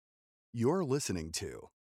You're listening to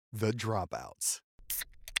The Dropouts.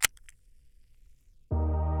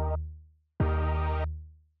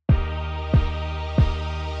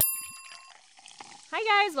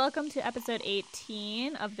 Hi guys, welcome to episode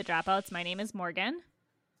 18 of The Dropouts. My name is Morgan.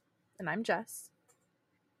 And I'm Jess.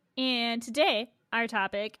 And today, our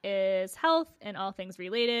topic is health and all things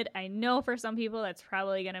related. I know for some people that's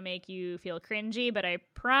probably going to make you feel cringy, but I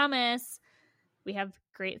promise we have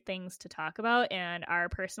great things to talk about and our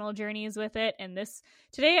personal journeys with it. And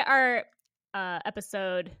today our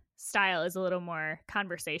episode style is a little more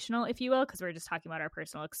conversational, if you will, because we're just talking about our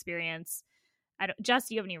personal experience. Jess,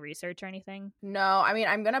 do you have any research or anything? No, I mean,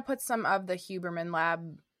 I'm going to put some of the Huberman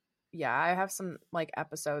Lab. Yeah, I have some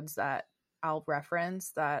episodes that I'll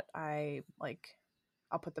reference that I'll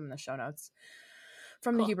put them in the show notes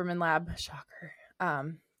from Cool. the Huberman Lab. Shocker.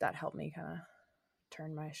 That helped me kind of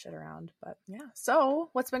turn my shit around. But yeah. So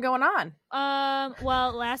what's been going on?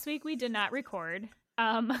 Well, last week we did not record.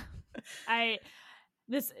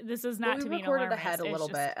 This is not to be we recorded alarmist. ahead a little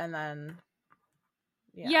bit and then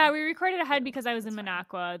yeah, we recorded ahead because I was in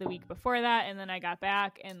Minocqua the week before that, and then I got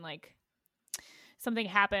back and something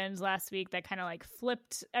happened last week that kind of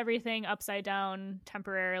flipped everything upside down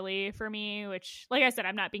temporarily for me, which, like I said,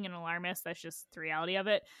 I'm not being an alarmist. That's just the reality of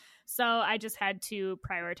it. So I just had to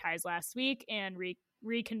prioritize last week and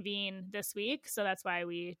reconvene this week. So that's why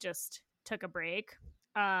we just took a break.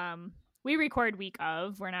 We record week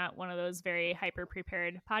of. We're not one of those very hyper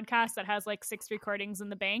prepared podcasts that has 6 recordings in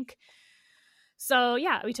the bank. So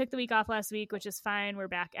yeah, we took the week off last week, which is fine. We're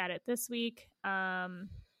back at it this week.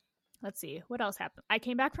 Let's see, what else happened? I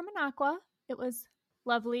came back from Minocqua. It was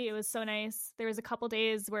lovely. It was so nice. There was a couple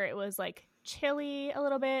days where it was chilly a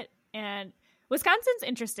little bit. And Wisconsin's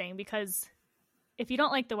interesting because if you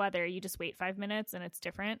don't like the weather, you just wait 5 minutes and it's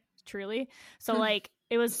different, truly. So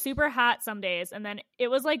it was super hot some days. And then it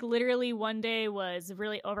was literally one day was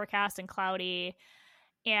really overcast and cloudy.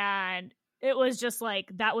 And it was just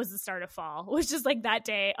that was the start of fall. It was just that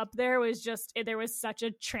day up there was just, there was such a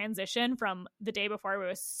transition from the day before where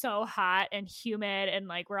it was so hot and humid and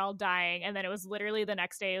we're all dying. And then it was literally the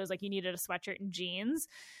next day, it was you needed a sweatshirt and jeans.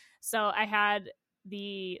 So I had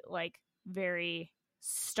the very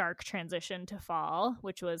stark transition to fall,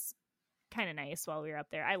 which was kind of nice while we were up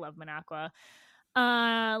there. I love Minocqua.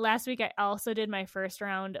 Last week, I also did my first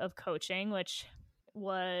round of coaching, which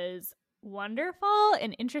was wonderful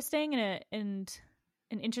and interesting and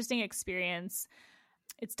an interesting experience.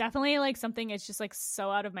 It's definitely something it's just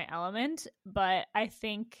so out of my element, but I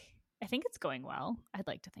think it's going well. I'd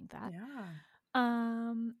like to think that. Yeah.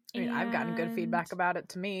 I've gotten good feedback about it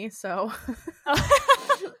to me, so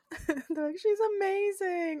they're she's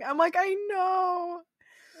amazing. I'm I know.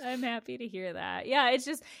 I'm happy to hear that. Yeah,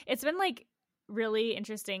 it's been really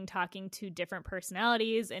interesting talking to different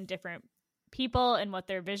personalities and different people and what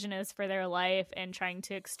their vision is for their life and trying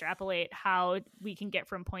to extrapolate how we can get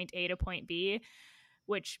from point A to point B,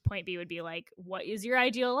 which point B would be what is your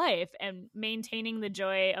ideal life, and maintaining the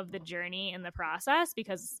joy of the journey in the process.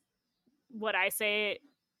 Because what I say,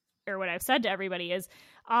 or what I've said to everybody, is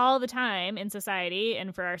all the time in society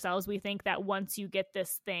and for ourselves, we think that once you get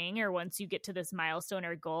this thing or once you get to this milestone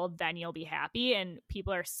or goal, then you'll be happy. And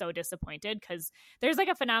people are so disappointed because there's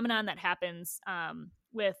a phenomenon that happens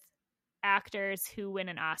with actors who win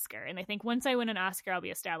an Oscar, and they think once I win an Oscar I'll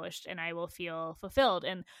be established and I will feel fulfilled,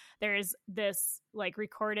 and there's this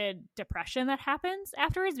recorded depression that happens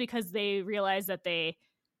afterwards because they realize that they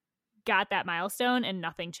got that milestone and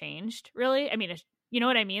nothing changed really. I mean, you know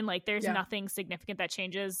what I mean? There's nothing significant that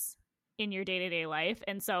changes in your day-to-day life,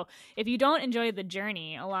 and so if you don't enjoy the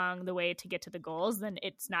journey along the way to get to the goals, then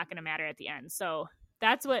it's not going to matter at the end. So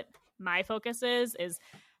that's what my focus is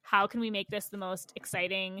how can we make this the most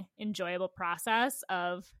exciting, enjoyable process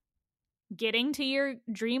of getting to your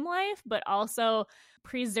dream life, but also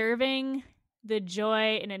preserving the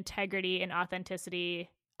joy and integrity and authenticity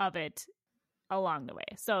of it along the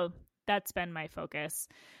way. So that's been my focus.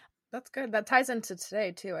 That's good. That ties into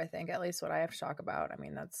today too, I think, at least what I have to talk about. I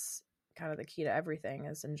mean, that's kind of the key to everything,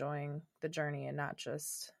 is enjoying the journey and not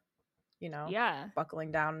just,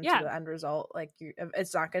 buckling down to the end result.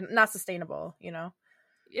 It's not sustainable,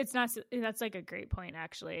 It's not. That's a great point,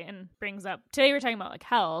 actually, and brings up today we're talking about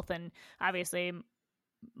health, and obviously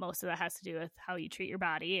most of that has to do with how you treat your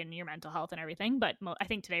body and your mental health and everything. But I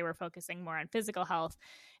think today we're focusing more on physical health.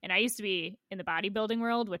 And I used to be in the bodybuilding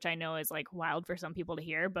world, which I know is wild for some people to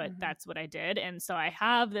hear, but that's what I did. And so I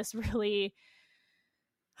have this really,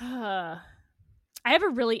 I have a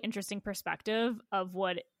really interesting perspective of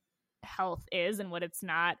what health is and what it's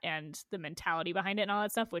not, and the mentality behind it and all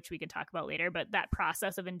that stuff, which we can talk about later. But that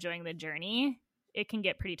process of enjoying the journey it can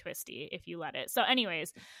get pretty twisty if you let it. So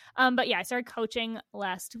anyways, but yeah, I started coaching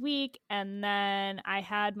last week, and then I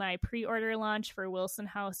had my pre-order launch for Wilson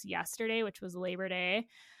House yesterday, which was Labor Day.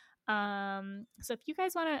 So if you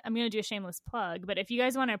guys want to, I'm going to do a shameless plug, but if you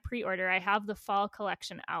guys want to pre-order, I have the fall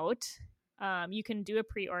collection out. You can do a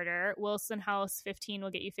pre-order. Wilson House 15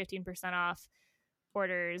 will get you 15% off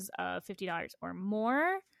orders of $50 or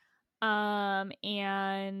more.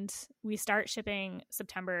 And we start shipping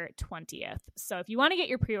September 20th. So if you want to get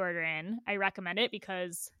your pre-order in, I recommend it,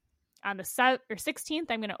 because on the 16th,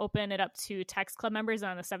 I'm going to open it up to Text Club members. And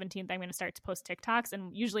on the 17th, I'm going to start to post TikToks.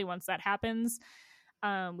 And usually once that happens,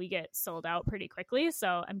 we get sold out pretty quickly.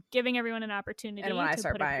 So I'm giving everyone an opportunity to put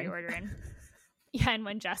a pre-order in. Yeah. And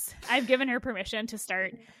when I've given her permission to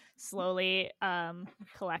start slowly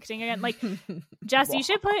collecting again. Like, Jess, you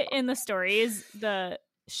should put in the stories the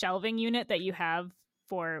shelving unit that you have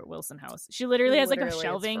for Wilson House. She literally has like a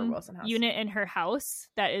shelving unit in her house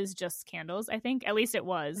that is just candles, I think. At least it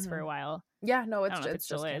was for a while. Yeah, no, it's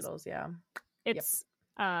just candles, yeah. It's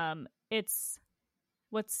it's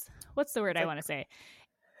what's the word I want to say?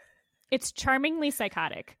 It's charmingly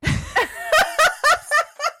psychotic.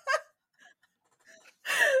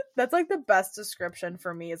 That's like the best description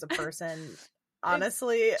for me as a person.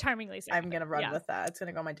 Honestly, it's charmingly psychotic. I'm gonna run with that. It's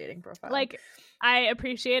gonna go on my dating profile. Like, I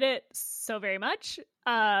appreciate it so very much.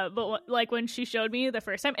 But like when she showed me the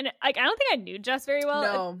first time, and like I don't think I knew Jess very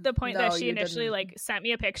well at the point that she initially like sent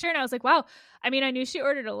me a picture, and I was like, wow. I mean, I knew she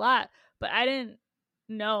ordered a lot, but I didn't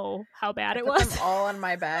know how bad it was. Them all on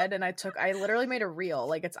my bed, and I literally made a reel.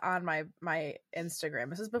 Like, it's on my Instagram.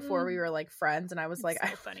 This is before we were like friends, and I was it's like, so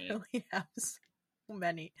I funny. really have so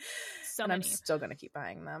many, and I'm still gonna keep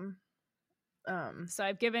buying them. So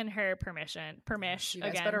I've given her permission you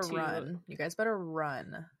guys again better to run. You guys better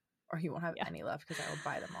run, or you won't have any left, because I will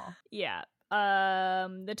buy them all. Yeah.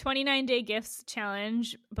 The 29-day gifts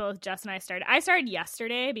challenge, both Jess and I started. I started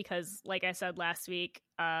yesterday because, like I said last week,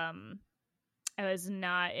 I was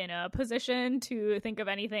not in a position to think of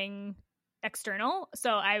anything external.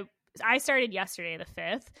 So I started yesterday, the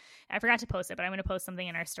 5th. I forgot to post it, but I'm going to post something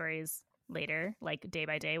in our stories later, like day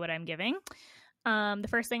by day, what I'm giving. The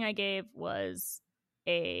first thing I gave was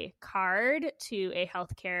a card to a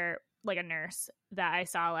healthcare, like a nurse that I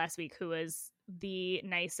saw last week, who was the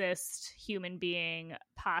nicest human being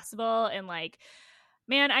possible. And like,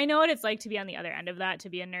 man, I know what it's like to be on the other end of that, to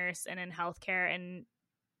be a nurse and in healthcare and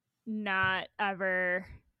not ever,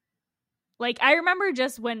 like, I remember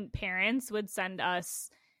just when parents would send us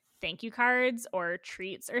thank you cards or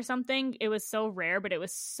treats or something, it was so rare, but it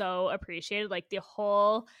was so appreciated. Like, the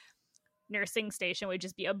whole nursing station would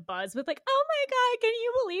just be a buzz with like, oh my god, can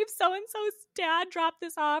you believe so and so's dad dropped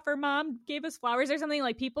this off, or mom gave us flowers or something.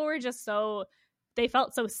 Like, people were just they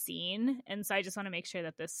felt so seen. And so I just want to make sure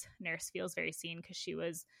that this nurse feels very seen, because she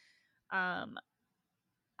was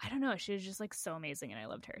I don't know, she was just like so amazing, and I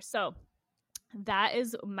loved her. So that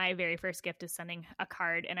is my very first gift, is sending a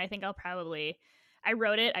card. And I think I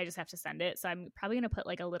wrote it, I just have to send it, so I'm probably gonna put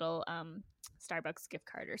like a little Starbucks gift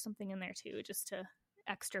card or something in there too, just to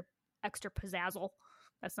extra pizzazzle.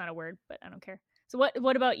 That's not a word, but I don't care. So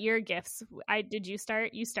what about your gifts? You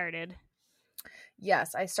started?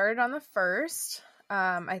 Yes, I started on the 1st.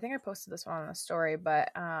 I think I posted this one on the story, but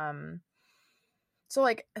so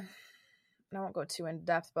like, I won't go too in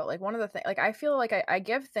depth, but like one of the things, like, I feel like I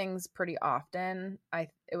give things pretty often.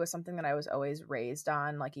 It was something that I was always raised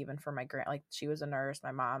on, like, even for my like, she was a nurse,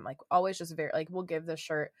 my mom, like, always just very, like, we'll give this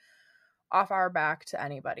shirt off our back to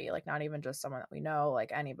anybody, like, not even just someone that we know,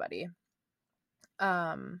 like, anybody.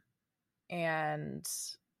 And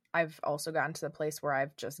I've also gotten to the place where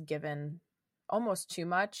I've just given almost too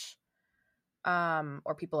much,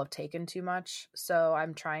 or people have taken too much. So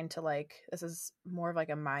I'm trying to, like, this is more of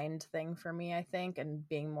like a mind thing for me, I think, and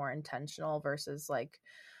being more intentional versus like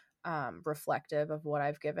reflective of what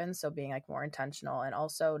I've given. So being like more intentional, and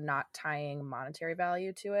also not tying monetary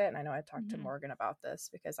value to it. And I know I talked to Morgan about this,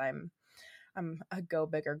 because I'm a go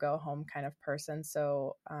big or go home kind of person.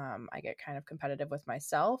 So I get kind of competitive with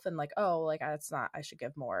myself, and like, oh, like, that's not, I should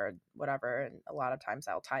give more, whatever. And a lot of times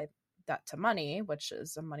I'll tie that to money, which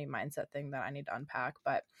is a money mindset thing that I need to unpack.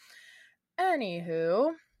 But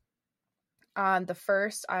anywho, on the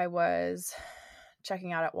 1st, I was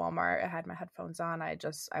checking out at Walmart. I had my headphones on. I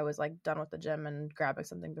was like done with the gym and grabbing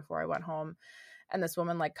something before I went home. And this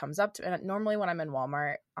woman like comes up to me. And normally when I'm in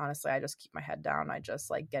Walmart, honestly, I just keep my head down. I just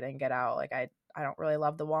like get in, get out. Like, I don't really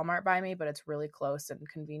love the Walmart by me, but it's really close and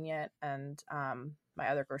convenient. And my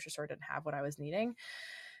other grocery store didn't have what I was needing.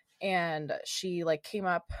 And she like came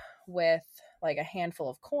up with like a handful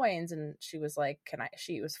of coins, and she was like,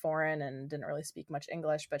 she was foreign and didn't really speak much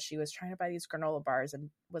English, but she was trying to buy these granola bars and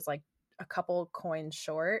was like a couple coins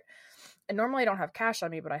short. And normally I don't have cash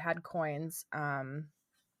on me, but I had coins. And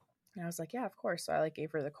I was like, yeah, of course. So I like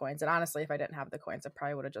gave her the coins. And honestly, if I didn't have the coins, I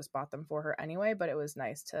probably would have just bought them for her anyway. But it was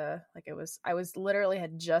nice to like, I was literally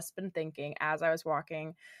had just been thinking as I was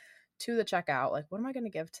walking to the checkout, like, what am I going to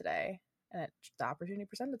give today? And the opportunity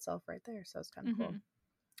presented itself right there. So it's kind of cool.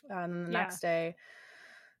 And then the next day,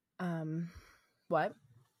 what?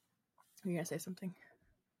 Were you going to say something?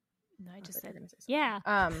 No, I just said, yeah.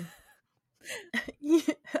 Yeah.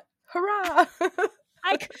 Hurrah!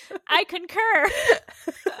 I concur.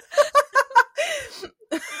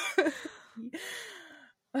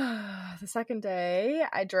 The second day,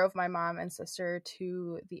 I drove my mom and sister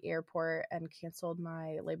to the airport and canceled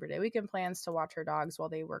my Labor Day weekend plans to watch her dogs while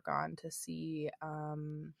they were gone to see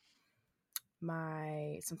some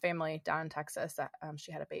family down in Texas that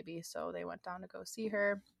she had a baby, so they went down to go see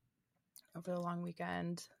her over the long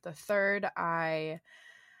weekend. The third, I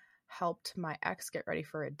helped my ex get ready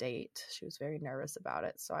for a date. She was very nervous about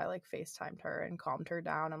it, so I like FaceTimed her and calmed her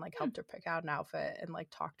down and like helped her pick out an outfit and like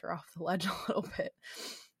talked her off the ledge a little bit.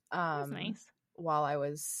 That's nice. While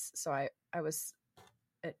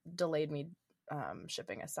it delayed me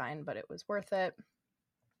shipping a sign, but it was worth it.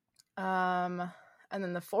 And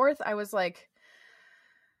then the fourth, I was like,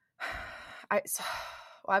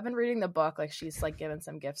 I've been reading the book. Like she's like given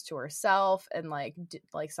some gifts to herself and like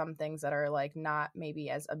some things that are like not maybe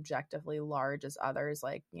as objectively large as others.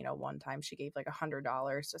 Like, you know, one time she gave like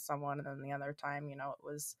 $100 to someone, and then the other time, you know, it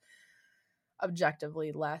was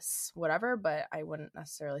objectively less whatever, but I wouldn't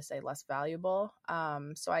necessarily say less valuable.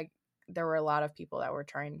 There were a lot of people that were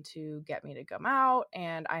trying to get me to come out,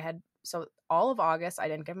 and so all of August, I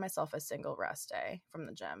didn't give myself a single rest day from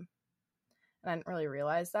the gym. And I didn't really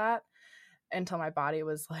realize that until my body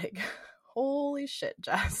was like, holy shit,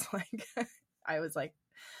 Jess. Like I was like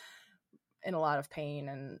in a lot of pain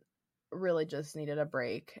and really just needed a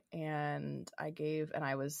break. And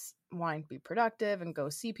I was wanting to be productive and go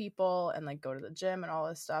see people and like go to the gym and all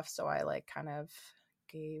this stuff. So I like kind of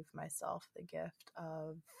gave myself the gift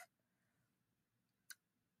of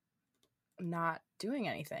not doing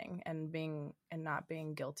anything and not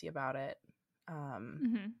being guilty about it.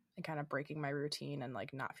 And kind of breaking my routine and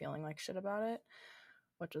like not feeling like shit about it,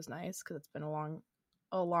 which was nice because it's been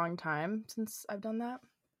a long time since I've done that,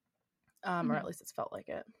 or at least it's felt like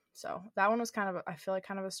it. So that one was I feel like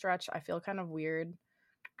kind of a stretch. I feel kind of weird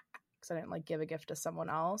because I didn't like give a gift to someone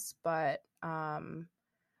else, but I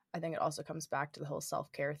think it also comes back to the whole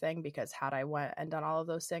self-care thing, because had I went and done all of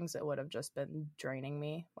those things, it would have just been draining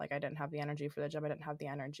me. Like I didn't have the energy for the gym. I didn't have the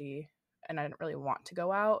energy, and I didn't really want to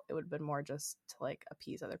go out. It would have been more just to like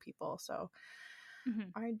appease other people. So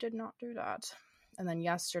I did not do that. And then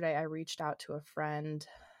yesterday I reached out to a friend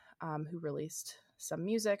who released some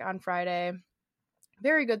music on Friday.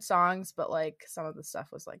 Very good songs, but like some of the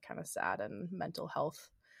stuff was like kind of sad and mental health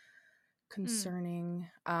concerning.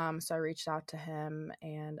 So I reached out to him,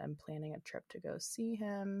 and I'm planning a trip to go see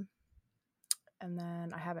him. And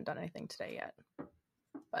then I haven't done anything today yet,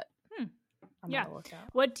 but I'm gonna look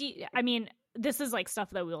out. This is like stuff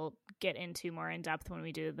that we'll get into more in depth when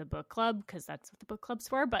we do the book club, because that's what the book club's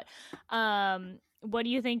for. But what do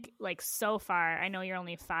you think, like, so far? I know you're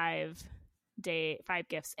only 5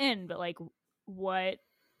 gifts in, but like, what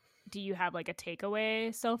do you have like a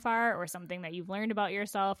takeaway so far, or something that you've learned about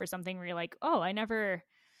yourself, or something where you're like, oh, I never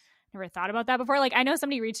thought about that before? Like, I know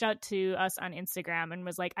somebody reached out to us on Instagram and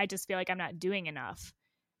was like, I just feel like I'm not doing enough.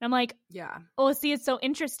 And I'm like, yeah. Oh, see, it's so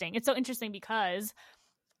interesting. It's so interesting because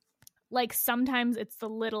like sometimes it's the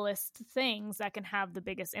littlest things that can have the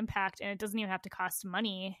biggest impact, and it doesn't even have to cost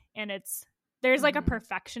money. And there's like a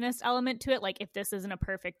perfectionist element to it. Like if this isn't a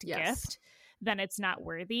perfect gift, then it's not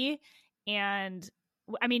worthy. And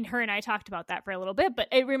I mean, her and I talked about that for a little bit, but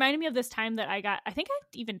it reminded me of this time that I think I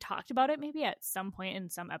even talked about it maybe at some point in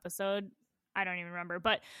some episode. I don't even remember.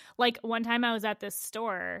 But like one time I was at this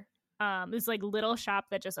store, this like little shop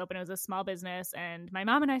that just opened. It was a small business, and my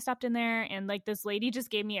mom and I stopped in there, and like this lady just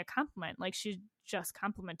gave me a compliment. Like she just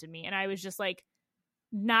complimented me, and I was just like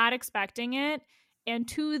not expecting it. And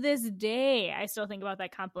to this day, I still think about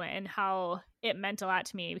that compliment and how it meant a lot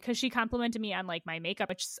to me, because she complimented me on like my makeup,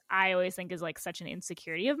 which I always think is like such an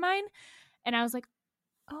insecurity of mine. And I was like,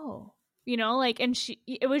 oh, you know, like, and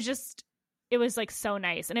it was like so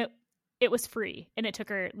nice, and it was free, and it took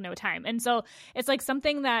her no time. And so it's like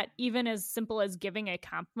something that even as simple as giving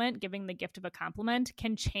the gift of a compliment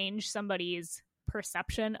can change somebody's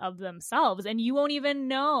perception of themselves. And you won't even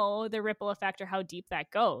know the ripple effect or how deep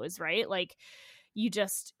that goes, right? Like you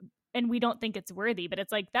just and we don't think it's worthy. But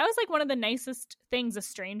it's like, that was like one of the nicest things a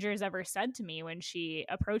stranger's ever said to me when she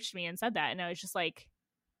approached me and said that. And I was just like,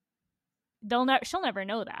 she'll never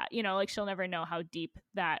know that, you know, like she'll never know how deep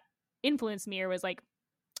that influenced me or was like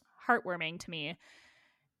heartwarming to me.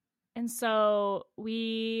 And so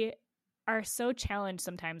we are so challenged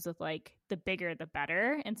sometimes with like the bigger the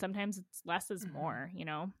better, and sometimes it's less is more, you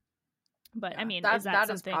know. But I mean, is that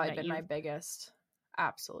something probably that been my biggest?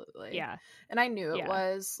 Absolutely. Yeah. And I knew it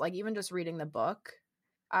was like, even just reading the book,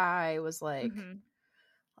 I was like,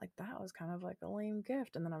 like that was kind of like a lame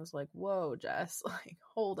gift. And then I was like, whoa, Jess, like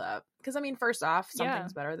hold up. Because I mean, first off,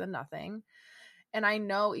 something's better than nothing. And I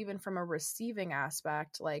know even from a receiving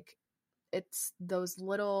aspect, like it's those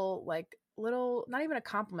little, not even a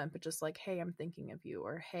compliment, but just like, hey, I'm thinking of you,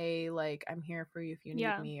 or hey, like I'm here for you if you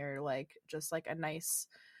need me, or like just like a nice,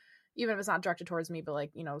 even if it's not directed towards me, but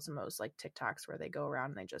like, you know, some of those like TikToks where they go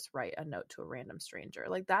around and they just write a note to a random stranger,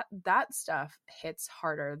 like that stuff hits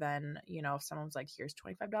harder than, you know, if someone's like, here's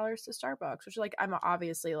 $25 to Starbucks, which like I'm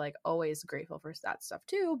obviously like always grateful for that stuff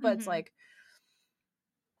too, but it's like,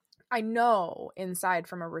 I know inside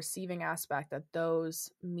from a receiving aspect that those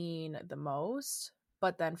mean the most,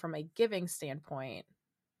 but then from a giving standpoint,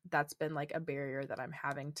 that's been like a barrier that I'm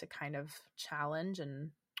having to kind of challenge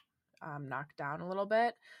and knock down a little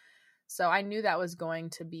bit. So I knew that was going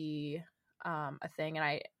to be a thing.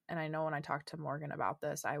 And I know when I talked to Morgan about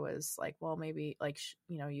this, I was like, well, maybe like,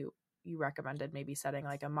 you know, you recommended maybe setting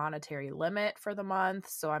like a monetary limit for the month.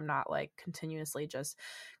 So I'm not like continuously just,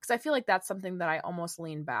 because I feel like that's something that I almost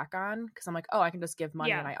lean back on, because I'm like, oh, I can just give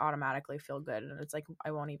money and I automatically feel good. And it's like, I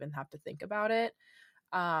won't even have to think about it.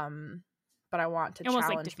 But I want to almost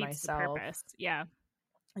challenge like myself. Yeah.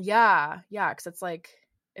 Because it's like,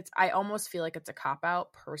 I almost feel like it's a cop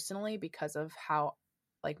out personally because of how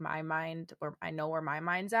like my mind, where I know where my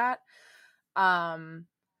mind's at. And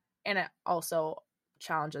it also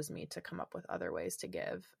challenges me to come up with other ways to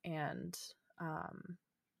give. And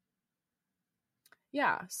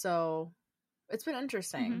so it's been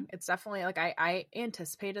interesting. It's definitely like I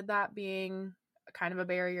anticipated that being kind of a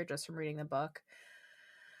barrier just from reading the book.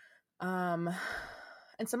 And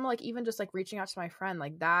some like even just like reaching out to my friend,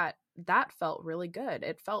 like that felt really good.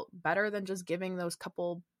 It felt better than just giving those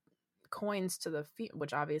couple coins to the feet,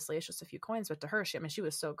 which obviously it's just a few coins, but to her, she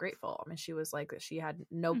was so grateful. I mean, she was like, she had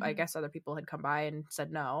no, I guess other people had come by and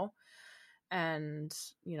said no. And,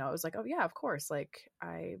 you know, it was like, oh yeah, of course. Like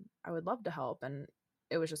I would love to help. And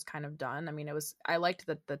it was just kind of done. I mean, I liked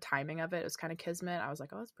the timing of it. It was kind of kismet. I was like,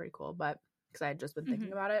 oh, that's pretty cool. But because I had just been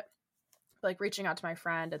thinking about it, but, like reaching out to my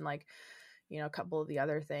friend and like, you know, a couple of the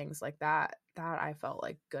other things like that I felt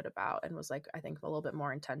like good about, and was like, I think a little bit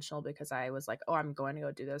more intentional, because I was like, oh, I'm going to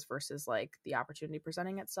go do this versus like the opportunity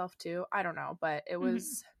presenting itself too. I don't know, but it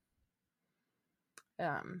was,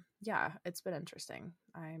 it's been interesting.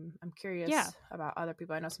 I'm curious about other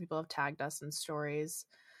people. I know some people have tagged us in stories,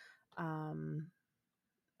 and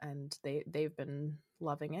they've been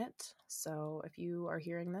loving it. So if you are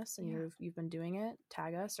hearing this and you've been doing it,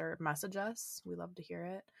 tag us or message us. We love to hear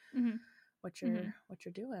it. What you're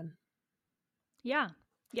doing. Yeah.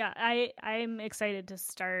 I'm excited to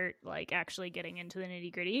start like actually getting into the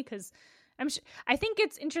nitty gritty, because I think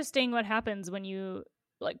it's interesting what happens when you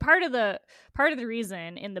like part of the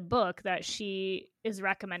reason in the book that she is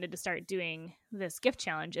recommended to start doing this gift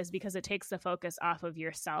challenge is because it takes the focus off of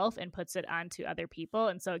yourself and puts it onto other people.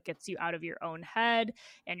 And so it gets you out of your own head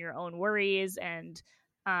and your own worries, and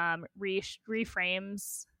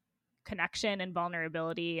reframes connection and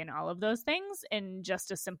vulnerability and all of those things in just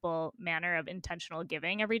a simple manner of intentional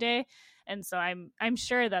giving every day. And so I'm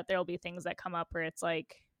sure that there'll be things that come up where it's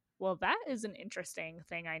like, well, that is an interesting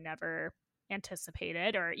thing I never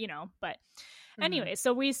anticipated, or, you know, but anyway,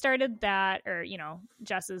 so we started that, or, you know,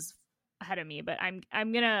 Jess is ahead of me, but I'm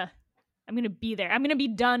gonna be there. I'm gonna be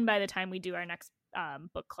done by the time we do our next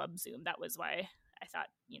book club Zoom. That was why I thought,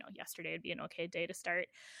 you know, yesterday would be an okay day to start.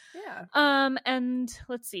 Yeah. And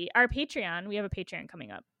let's see, our Patreon, we have a Patreon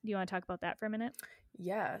coming up. Do you want to talk about that for a minute?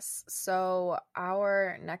 Yes. So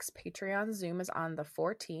our next Patreon Zoom is on the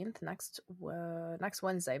 14th, next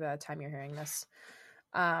Wednesday by the time you're hearing this,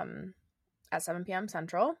 at 7 p.m.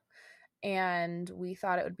 Central. And we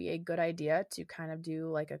thought it would be a good idea to kind of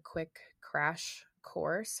do like a quick crash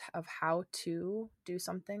course of how to do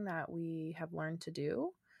something that we have learned to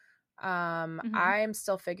do. I'm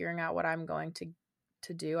still figuring out what I'm going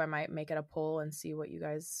to do. I might make it a poll and see what you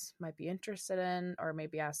guys might be interested in, or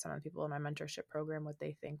maybe ask some of the people in my mentorship program what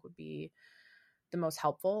they think would be the most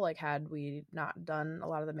helpful, like had we not done a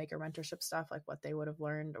lot of the maker mentorship stuff, like what they would have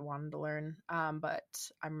learned or wanted to learn. But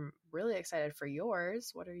I'm really excited for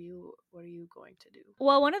yours. What are you going to do?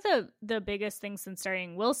 Well, one of the biggest things since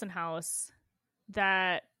starting Wilson House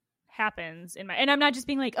that happens and I'm not just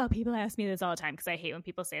being like, oh, people ask me this all the time, because I hate when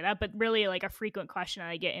people say that, but really like a frequent question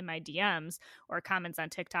I get in my DMs or comments on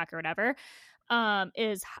TikTok or whatever,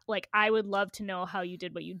 is like, I would love to know how you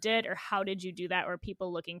did what you did, or how did you do that, or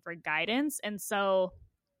people looking for guidance. And so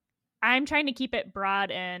I'm trying to keep it broad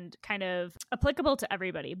and kind of applicable to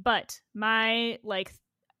everybody. But my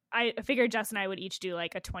I figured Jess and I would each do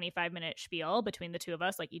like a 25-minute spiel between the two of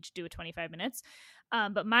us, like each do 25 minutes.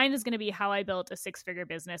 But mine is going to be how I built a 6-figure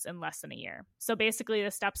business in less than a year. So basically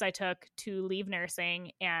the steps I took to leave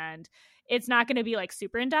nursing, and it's not going to be like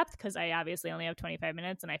super in depth because I obviously only have 25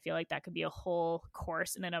 minutes. And I feel like that could be a whole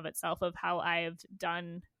course in and of itself of how I've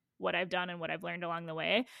done what I've done and what I've learned along the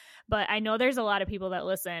way. But I know there's a lot of people that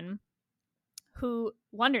listen who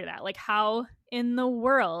wonder that, like, how in the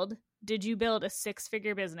world did you build a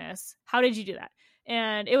 6-figure business? How did you do that?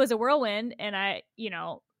 And it was a whirlwind. And I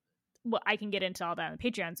can get into all that on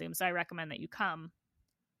the Patreon Zoom. So I recommend that you come.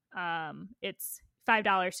 It's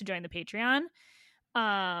 $5 to join the Patreon.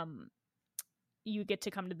 You get to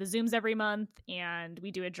come to the Zooms every month, and we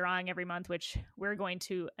do a drawing every month, which we're going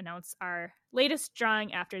to announce our latest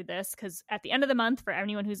drawing after this, because at the end of the month, for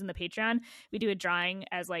anyone who's in the Patreon, we do a drawing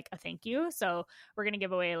as like a thank you. So we're going to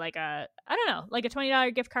give away like a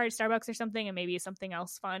 $20 gift card to Starbucks or something, and maybe something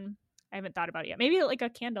else fun. I haven't thought about it yet. Maybe like a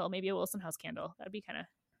candle, maybe a Wilson House candle. That'd be kind of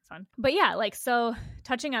fun. But yeah, like, so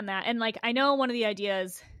touching on that, and like, I know one of the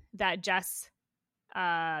ideas that Jess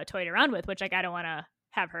toyed around with, which like, I don't want to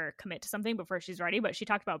have her commit to something before she's ready, but she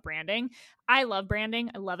talked about branding. I love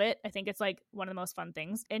branding. I love it. I think it's like one of the most fun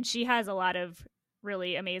things. And she has a lot of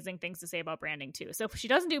really amazing things to say about branding too. So if she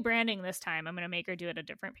doesn't do branding this time, I'm going to make her do it a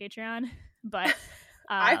different Patreon. But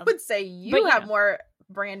I would say you have more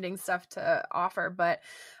branding stuff to offer, but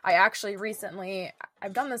I actually recently,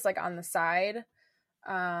 I've done this like on the side,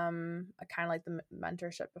 kind of like the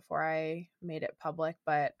mentorship before I made it public,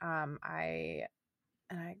 but I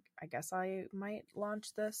guess I might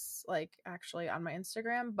launch this like actually on my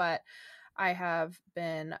Instagram, but I have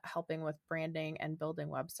been helping with branding and building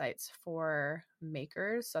websites for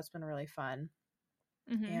makers. So that's been really fun.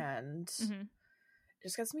 And it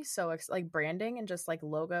just gets me so like branding and just like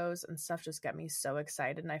logos and stuff just get me so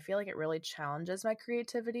excited. And I feel like it really challenges my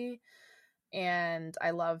creativity. And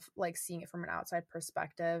I love like seeing it from an outside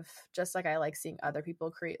perspective, just like I like seeing other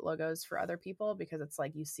people create logos for other people, because it's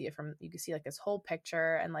like you can see like this whole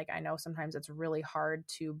picture. And like I know sometimes it's really hard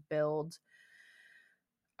to build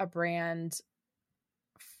a brand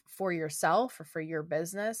for yourself or for your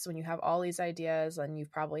business when you have all these ideas and you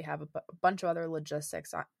probably have a bunch of other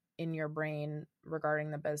logistics in your brain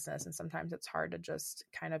regarding the business. And sometimes it's hard to just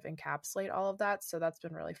kind of encapsulate all of that. So that's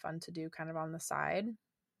been really fun to do kind of on the side.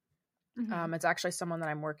 It's actually someone that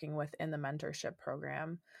I'm working with in the mentorship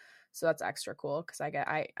program. So that's extra cool because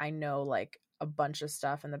I know like a bunch of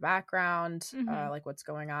stuff in the background, like what's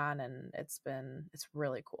going on. And it's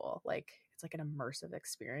really cool. Like it's like an immersive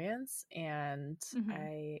experience, and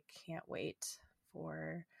I can't wait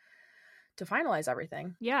to finalize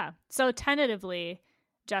everything. Yeah. So tentatively,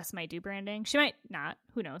 Jess might do branding. She might not.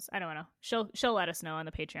 Who knows? I don't know. She'll let us know on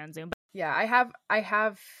the Patreon Zoom. Yeah, I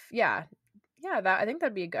have. Yeah, I think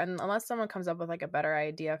that'd be good, unless someone comes up with like a better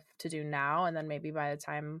idea to do now, and then maybe by the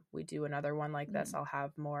time we do another one like this, I'll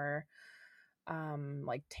have more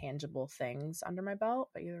like tangible things under my belt.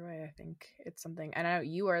 But either way, I think it's something. And I know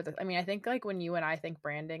you are I think like when you and I think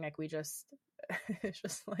branding, like we just it's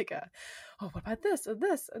just like what about this and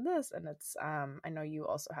this and this, and it's I know you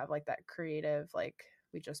also have like that creative, like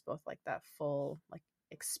we just both like that full like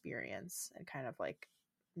experience and kind of like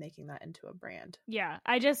making that into a brand. Yeah,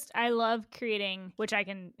 I love creating, which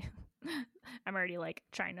I'm already like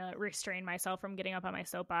trying to restrain myself from getting up on my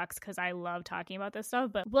soapbox because I love talking about this stuff.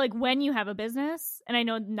 But like when you have a business, and I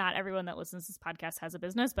know not everyone that listens to this podcast has a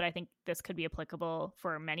business, but I think this could be applicable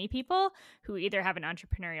for many people who either have an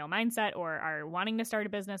entrepreneurial mindset or are wanting to start a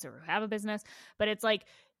business or have a business. But it's like,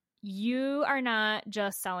 you are not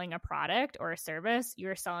just selling a product or a service,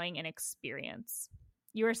 you're selling an experience.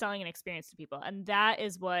 You are selling an experience to people. And that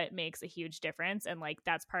is what makes a huge difference. And like,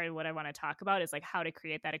 that's part of what I want to talk about is like how to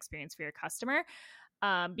create that experience for your customer.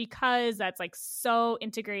 Because that's like so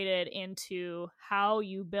integrated into how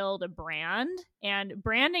you build a brand. And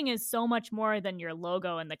branding is so much more than your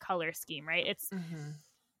logo and the color scheme, right? It's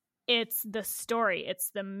It's the story,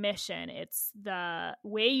 it's the mission, it's the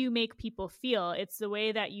way you make people feel, it's the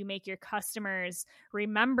way that you make your customers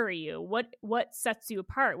remember you. What sets you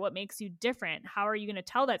apart? What makes you different? How are you going to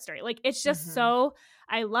tell that story? Like, it's just so,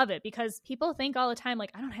 I love it, because people think all the time,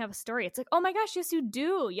 like, I don't have a story. It's like, oh my gosh, yes you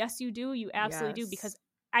do. Yes you do. You absolutely do, because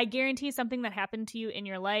I guarantee something that happened to you in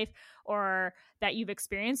your life or that you've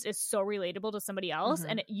experienced is so relatable to somebody else,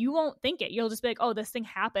 and you won't think it. You'll just be like, oh, this thing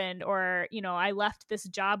happened, or, you know, I left this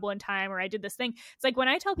job one time, or I did this thing. It's like when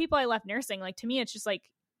I tell people I left nursing, like, to me, it's just like,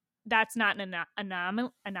 that's not an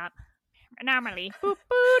anomaly. It's not an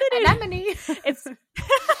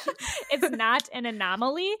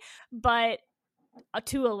anomaly, but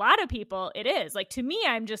to a lot of people it is. Like, to me,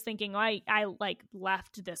 I'm just thinking, I like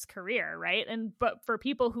left this career, right? But for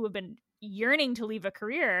people who have been yearning to leave a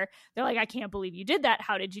career, they're like, I can't believe you did that.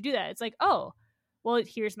 How did you do that? It's like, oh, well,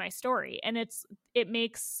 here's my story. And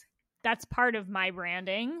that's part of my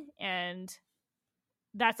branding, and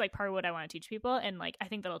that's like part of what I want to teach people. And like, I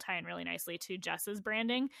think that'll tie in really nicely to Jess's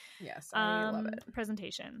branding. Yes, I love it.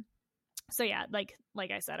 Presentation. So yeah, like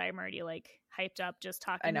I said, I'm already like hyped up just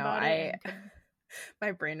talking about it.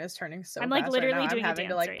 My brain is turning so I'm like fast literally right now. doing I'm having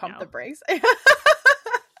to like right pump now. the brakes.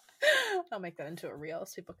 I'll make that into a reel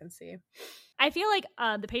so people can see. I feel like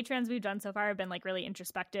the Patreons we've done so far have been like really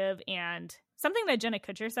introspective, and something that Jenna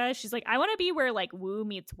Kutcher says, she's like, I want to be where like woo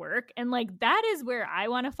meets work. And like, that is where I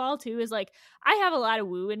want to fall too, is like, I have a lot of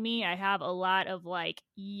woo in me. I have a lot of like,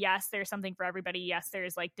 yes, there's something for everybody. Yes,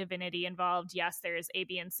 there's like divinity involved. Yes, there's A,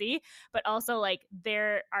 B, and C, but also like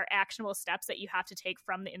there are actionable steps that you have to take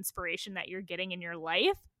from the inspiration that you're getting in your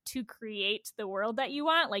life to create the world that you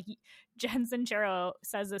want. Like, Jen Sincero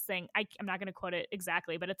says this thing, I'm not going to quote it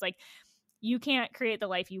exactly, but it's like, you can't create the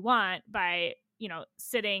life you want by, you know,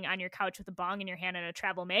 sitting on your couch with a bong in your hand and a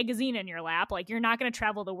travel magazine in your lap. Like, you're not going to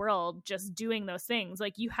travel the world just doing those things.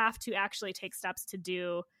 Like, you have to actually take steps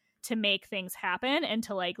to make things happen, and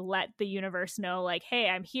to like let the universe know, like, hey,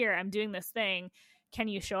 I'm here, I'm doing this thing, can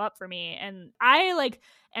you show up for me? And I like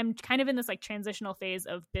am kind of in this like transitional phase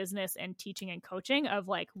of business and teaching and coaching of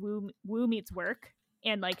like woo meets work,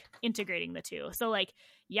 and like integrating the two. So like,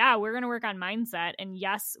 yeah, we're going to work on mindset, and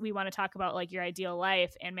yes, we want to talk about like your ideal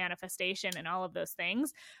life and manifestation and all of those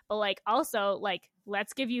things, but like also like,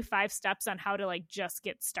 let's give you 5 steps on how to like just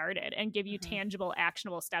get started, and give you tangible,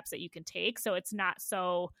 actionable steps that you can take, so it's not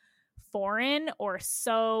so foreign or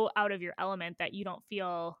so out of your element that you don't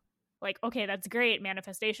feel like, okay, that's great,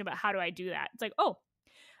 manifestation, but how do I do that? It's like, oh,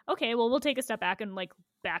 okay, well, we'll take a step back and like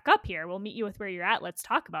back up here. We'll meet you with where you're at. Let's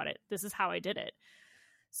talk about it. This is how I did it.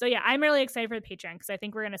 So yeah, I'm really excited for the Patreon, because I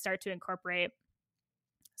think we're going to start to incorporate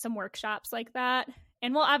some workshops like that.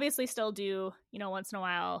 And we'll obviously still do, you know, once in a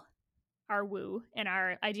while, our woo and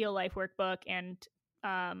our ideal life workbook and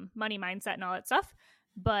money mindset and all that stuff,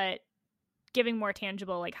 but giving more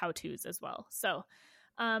tangible like how-tos as well. So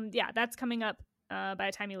yeah, that's coming up. By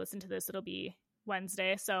the time you listen to this, it'll be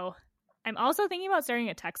Wednesday. So I'm also thinking about starting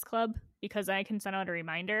a text club, because I can send out a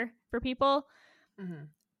reminder for people.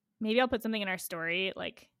 Maybe I'll put something in our story,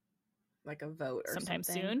 like a vote or sometime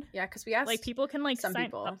something soon. Yeah, because we asked, like, people can like sign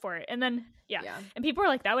people up for it, and then yeah, and people are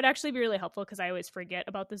like, that would actually be really helpful, because I always forget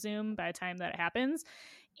about the Zoom by the time that it happens.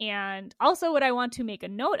 And also, what I want to make a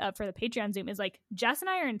note of for the Patreon Zoom is like, Jess and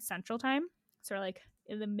I are in Central Time, so we're like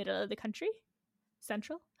in the middle of the country,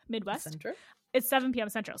 Central, Midwest. Central. It's 7 p.m.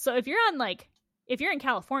 Central. So if you're in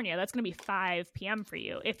California, that's going to be 5 p.m. for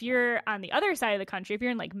you. If you're on the other side of the country, if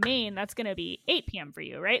you're in like Maine, that's going to be 8 p.m. for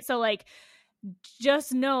you, right? So like,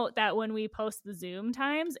 just note that when we post the Zoom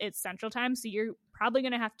times, it's Central Time. So you're probably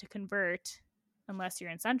going to have to convert, unless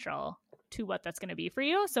you're in Central, to what that's going to be for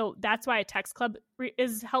you. So that's why a text club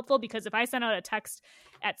is helpful, because if I send out a text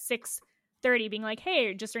at 6:30 being like,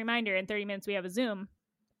 hey, just a reminder, in 30 minutes we have a Zoom,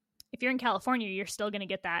 if you're in California, you're still going to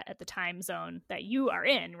get that at the time zone that you are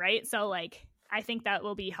in, right? So like, I think that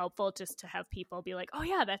will be helpful, just to have people be like, oh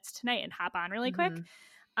yeah, that's tonight, and hop on really quick.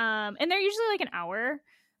 And they're usually like an hour.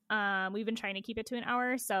 We've been trying to keep it to an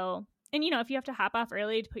hour. So, and you know, if you have to hop off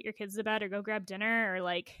early to put your kids to bed or go grab dinner, or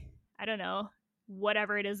like, I don't know,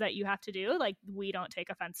 whatever it is that you have to do, like, we don't take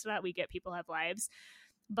offense to that. We get people have lives,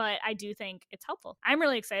 but I do think it's helpful. I'm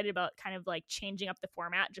really excited about kind of like changing up the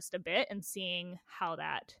format just a bit and seeing how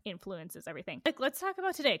that influences everything. Like, let's talk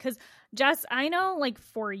about today. 'Cause Jess, I know like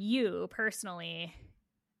for you personally,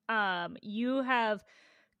 you have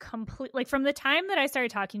like from the time that I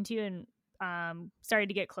started talking to you and started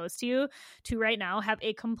to get close to you to right now, have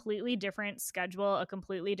a completely different schedule, a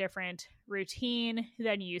completely different routine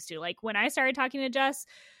than you used to. Like when I started talking to Jess,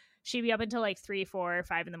 she'd be up until like 3, 4,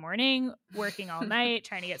 5 in the morning, working all night,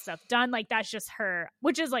 trying to get stuff done. Like that's just her,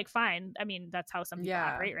 which is like fine. I mean, that's how some people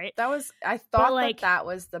operate, right? I thought like, that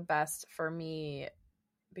was the best for me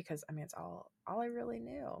because I mean, it's all I really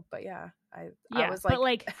knew. But I was like, but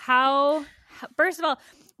like how, first of all,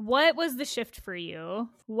 what was the shift for you?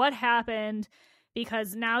 What happened?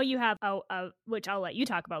 Because now you have which I'll let you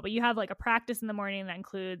talk about, but you have like a practice in the morning that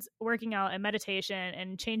includes working out and meditation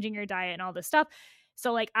and changing your diet and all this stuff.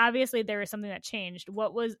 So like obviously there was something that changed.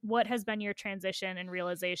 What has been your transition and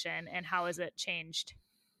realization, and how has it changed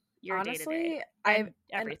your day-to-day?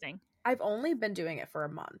 Everything. I've only been doing it for a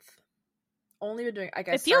month. Only been doing it. Like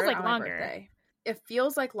it feels like longer. It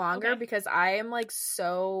feels like longer because I am like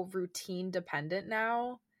so routine dependent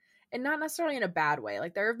now. And not necessarily in a bad way.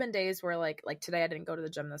 Like there have been days where like today I didn't go to the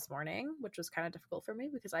gym this morning, which was kind of difficult for me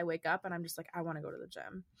because I wake up and I'm just like, I want to go to the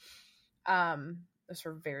gym. This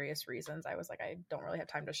for various reasons. I was like, I don't really have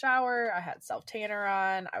time to shower. I had self-tanner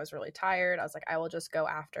on. I was really tired. I was like, I will just go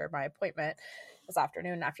after my appointment this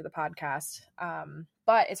afternoon after the podcast.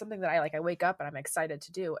 But it's something that I wake up and I'm excited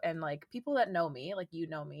to do. And like people that know me, like you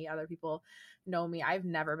know me, other people know me. I've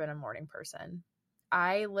never been a morning person.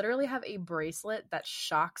 I literally have a bracelet that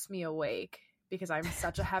shocks me awake because I'm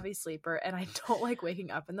such a heavy sleeper and I don't like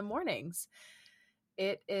waking up in the mornings.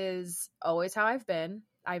 It is always how I've been.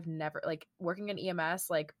 I've never like working in EMS,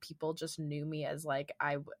 like people just knew me as like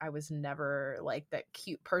I was never like that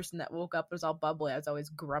cute person that woke up was all bubbly. I was always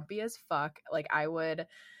grumpy as fuck. Like I would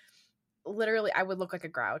look like a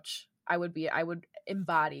grouch. I would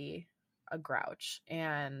embody a grouch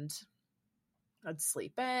and I'd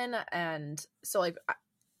sleep in. And so like,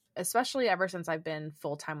 especially ever since I've been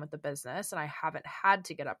full time with the business and I haven't had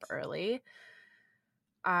to get up early,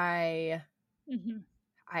 I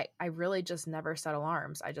really just never set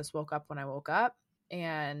alarms. I just woke up when I woke up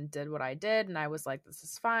and did what I did. And I was like, this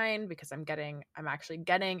is fine because I'm actually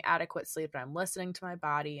getting adequate sleep and I'm listening to my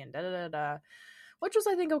body and which was,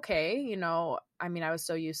 I think, okay. You know, I mean, I was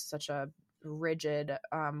so used to such a rigid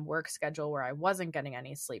work schedule where I wasn't getting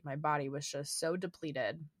any sleep. My body was just so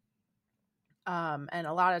depleted. And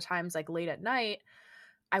a lot of times, like late at night,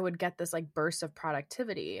 I would get this like burst of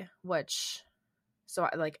productivity, so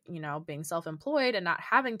I like, you know, being self-employed and not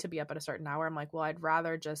having to be up at a certain hour, I'm like, well, I'd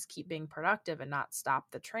rather just keep being productive and not stop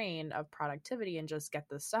the train of productivity and just get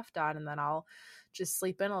this stuff done. And then I'll just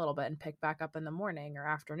sleep in a little bit and pick back up in the morning or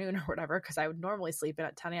afternoon or whatever. Cause I would normally sleep in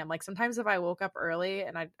at 10 a.m. Like sometimes if I woke up early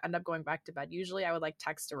and I'd end up going back to bed, usually I would like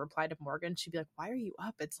text or reply to Morgan. She'd be like, why are you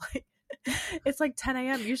up? It's like 10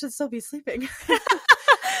 a.m. You should still be sleeping.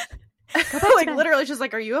 Like literally she's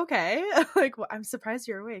like, are you okay? Like, well, I'm surprised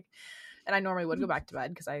you're awake. And I normally would go back to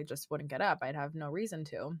bed because I just wouldn't get up. I'd have no reason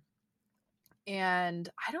to. And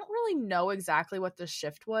I don't really know exactly what the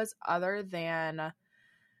shift was other than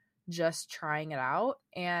just trying it out.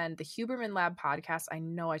 And the Huberman Lab podcast, I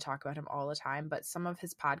know I talk about him all the time, but some of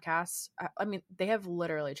his podcasts, I mean, they have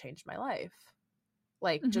literally changed my life.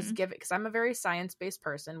 Like just give it, because I'm a very science-based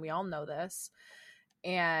person. We all know this.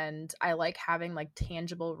 And I like having like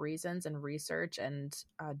tangible reasons and research and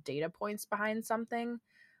data points behind something.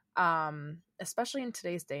 Especially in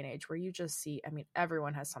today's day and age where you just see, I mean,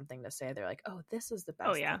 everyone has something to say. They're like, oh, this is the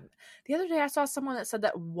best thing. The other day I saw someone that said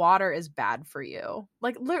that water is bad for you.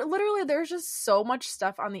 Like literally there's just so much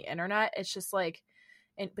stuff on the internet. It's just like,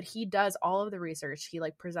 but he does all of the research. He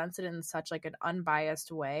like presents it in such like an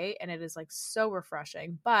unbiased way. And it is like so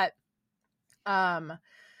refreshing. But,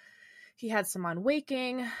 he had some on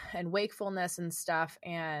waking and wakefulness and stuff.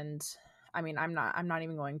 And I mean, I'm not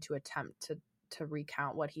even going to attempt to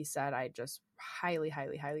recount what he said. I just highly,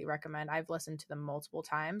 highly, highly recommend. I've listened to them multiple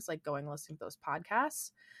times, like listening to those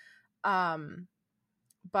podcasts.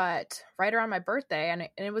 But right around my birthday, and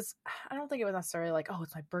it was, I don't think it was necessarily like, oh,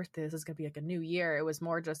 it's my birthday, this is going to be like a new year. It was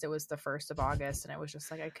more just, it was the 1st of August and it was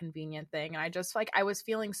just like a convenient thing. And I just like, I was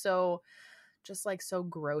feeling so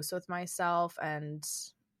gross with myself. And,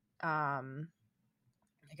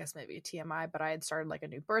 I guess maybe TMI, but I had started like a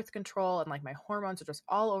new birth control and like my hormones are just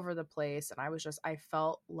all over the place. And I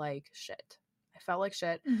felt like shit.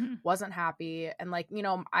 Wasn't happy. And like, you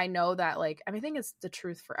know, I know that like, I mean, I think it's the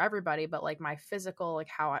truth for everybody, but like my physical, like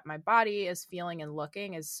how my body is feeling and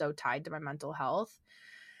looking is so tied to my mental health.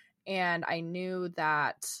 And I knew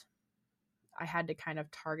that I had to kind of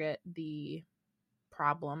target the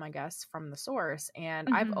problem, I guess, from the source. And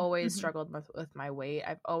I've always struggled with my weight.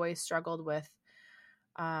 I've always struggled with,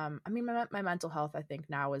 I mean, my mental health, I think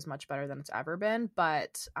now is much better than it's ever been,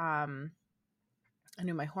 but, I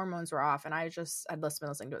knew my hormones were off and I'd been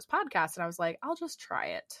listening to his podcast and I was like, I'll just try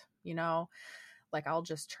it, you know, like I'll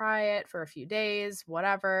just try it for a few days,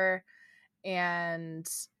 whatever. And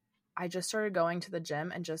I just started going to the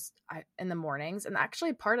gym and in the mornings. And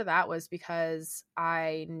actually part of that was because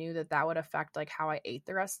I knew that would affect like how I ate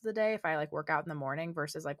the rest of the day if I like work out in the morning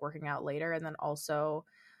versus like working out later. And then also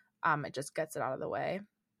it just gets it out of the way.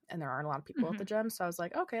 And there aren't a lot of people at the gym. So I was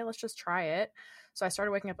like, okay, let's just try it. So I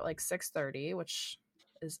started waking up at like 6:30, which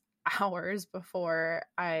is hours before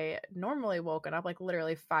I normally woken up, like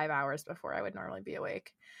literally 5 hours before I would normally be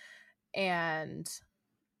awake. And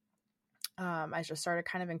I just started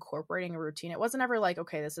kind of incorporating a routine. It wasn't ever like,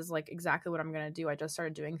 okay, this is like exactly what I'm going to do. I just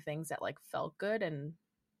started doing things that like felt good and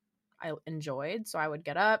I enjoyed. So I would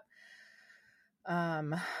get up,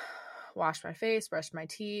 wash my face, brush my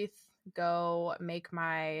teeth, go make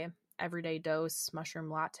my everyday dose mushroom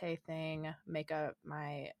latte thing, make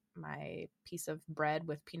my piece of bread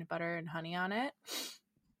with peanut butter and honey on it,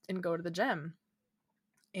 and go to the gym.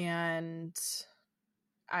 And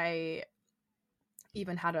I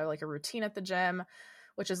even had a routine at the gym,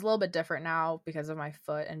 which is a little bit different now because of my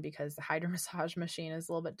foot and because the hydro massage machine is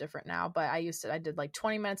a little bit different now. But I did like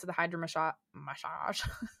 20 minutes of the hydro massage.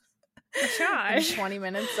 20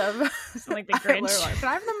 minutes of like the Grinch. Can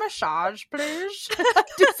I have the massage, please?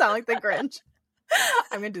 Do sound like the Grinch.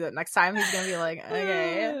 I'm gonna do that next time. He's gonna be like,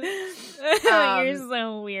 okay. You're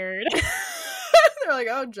so weird. They're like,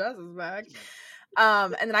 oh, Jess is back.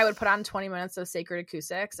 And then I would put on 20 minutes of sacred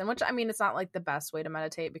acoustics, and which, I mean, it's not like the best way to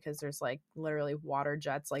meditate because there's like literally water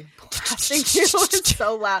jets like blasting you. It's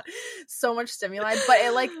so loud, so much stimuli, but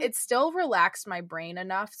it still relaxed my brain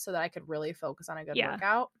enough so that I could really focus on a good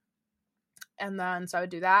workout. And then so I would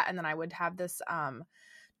do that, and then I would have this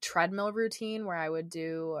treadmill routine where I would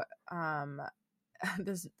do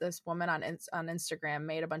this woman on Instagram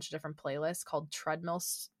made a bunch of different playlists called treadmill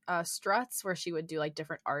struts, where she would do like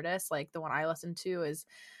different artists. Like the one I listened to is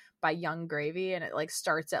by Young Gravy, and it like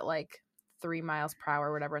starts at like 3 miles per hour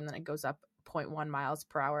or whatever, and then it goes up 0.1 miles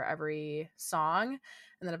per hour every song,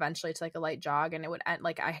 and then eventually to like a light jog, and it would end,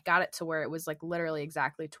 like I got it to where it was like literally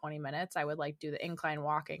exactly 20 minutes. I would like do the incline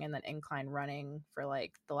walking and then incline running for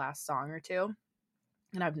like the last song or two.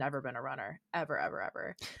 And I've never been a runner,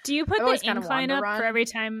 ever. Do you put the incline up for every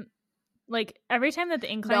time? Like every time that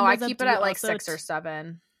the incline goes up? No, I keep it at like 6 or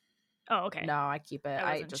 7. Oh, okay. No, I keep it.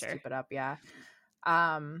 I just keep it up. Yeah.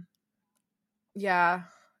 Yeah.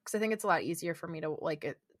 Because I think it's a lot easier for me to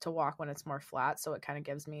to walk when it's more flat. So it kind of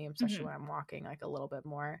gives me, especially when I'm walking, like a little bit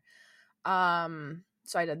more.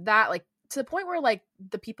 So I did that, like to the point where like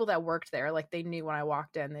the people that worked there, like they knew when I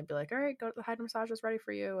walked in, they'd be like, all right, go to the hydro massage is ready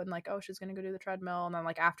for you. And like, oh, she's going to go do the treadmill. And then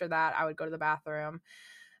like after that, I would go to the bathroom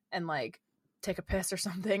and like take a piss or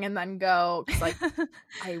something and then go. Cause like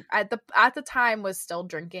I, at the time was still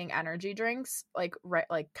drinking energy drinks, like, right.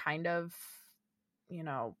 Like kind of, you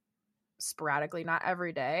know, sporadically, not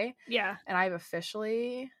every day. Yeah. And I've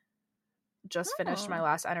officially just finished my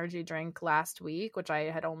last energy drink last week, which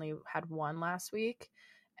I had only had one last week,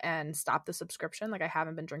 and stopped the subscription. Like I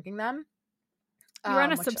haven't been drinking them. You're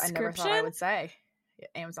on a subscription? I never thought I would say. Yeah,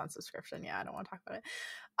 Amazon subscription. Yeah, I don't want to talk about it.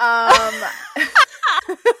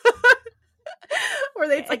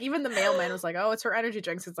 Where it's like, even the mailman was like, oh, it's her energy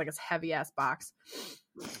drinks. It's like this heavy ass box.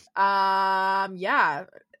 Yeah.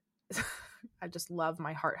 I just love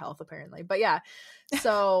my heart health apparently. But yeah.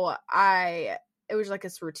 So it was like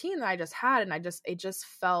this routine that I just had, and it just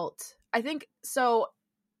felt, I think so.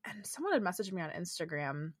 And someone had messaged me on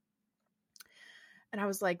Instagram, and I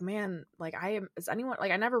was like, man, like I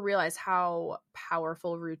never realized how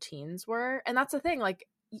powerful routines were. And that's the thing, like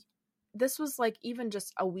this was like even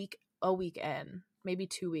just a week in, maybe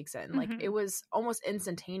 2 weeks in, like it was almost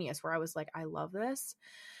instantaneous where I was like, I love this.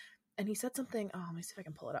 And he said something, let me see if I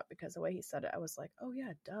can pull it up, because the way he said it, I was like, oh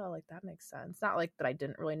yeah, duh, like that makes sense. Not like that I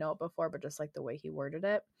didn't really know it before, but just like the way he worded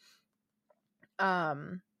it.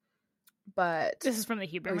 But this is from the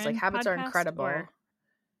Huberman. He's like, habits are incredible. Or...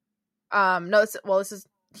 No,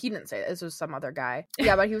 he didn't say it. This was some other guy.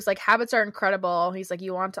 Yeah, but he was like, habits are incredible. He's like,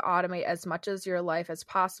 you want to automate as much as your life as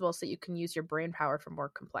possible so you can use your brain power for more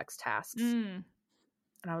complex tasks. And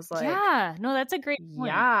I was like, yeah, no, that's a great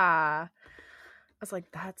point. Yeah. I was like,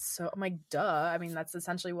 I'm like, duh. I mean, that's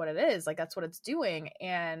essentially what it is. Like, that's what it's doing.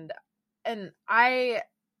 And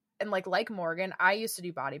like Morgan, I used to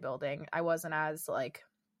do bodybuilding. I wasn't as like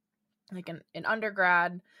in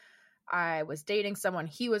undergrad, I was dating someone.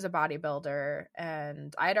 He was a bodybuilder,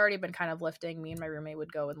 and I had already been kind of lifting. Me and my roommate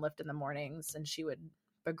would go and lift in the mornings, and she would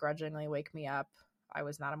begrudgingly wake me up. I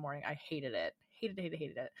was not a morning. I hated it.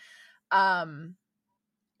 Hated it.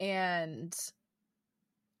 And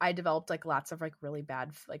I developed like lots of like really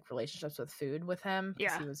bad like relationships with food with him,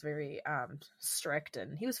 because he was very strict,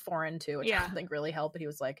 and he was foreign too, which I don't think really helped. But he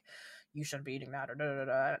was like, you shouldn't be eating that, or da, da,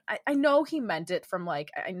 da. I know he meant it from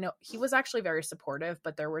like, I know he was actually very supportive,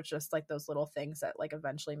 but there were just like those little things that like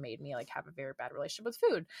eventually made me like have a very bad relationship with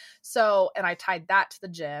food. So, and I tied that to the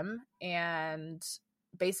gym, and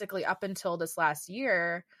basically up until this last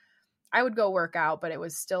year, I would go work out, but it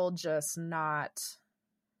was still just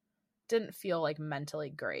didn't feel like mentally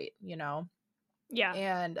great, you know? Yeah.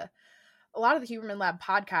 And a lot of the Huberman Lab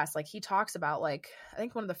podcasts, like he talks about like, I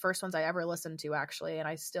think one of the first ones I ever listened to actually, and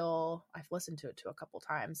I've listened to it a couple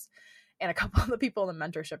times, and a couple of the people in the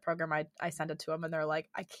mentorship program, I sent it to them and they're like,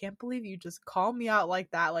 I can't believe you just called me out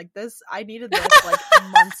like that. Like this, I needed this like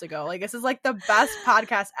months ago. Like this is like the best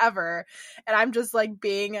podcast ever. And I'm just like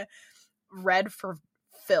being read for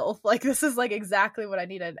filth. Like this is like exactly what I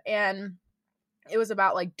needed. And it was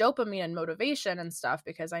about like dopamine and motivation and stuff,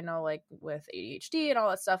 because I know like with ADHD and all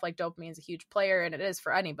that stuff, like dopamine is a huge player, and it is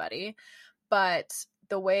for anybody. But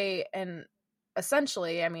the way, and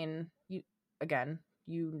essentially, I mean,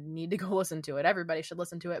 you need to go listen to it. Everybody should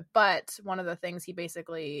listen to it. But one of the things he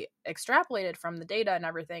basically extrapolated from the data and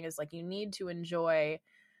everything is like, you need to enjoy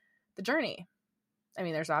the journey. I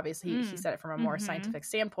mean, there's obviously, he said it from a more scientific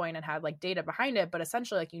standpoint and had like data behind it, but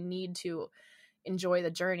essentially like you need to enjoy the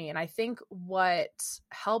journey. And I think what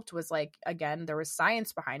helped was like, again, there was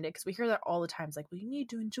science behind it, because we hear that all the time. It's like, well, you need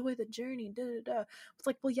to enjoy the journey. Da, da, da. It's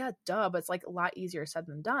like, well, yeah, duh, but it's like a lot easier said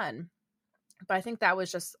than done. But I think that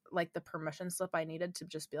was just like the permission slip I needed to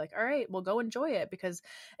just be like, all right, well, go enjoy it. Because,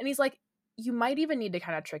 and he's like, you might even need to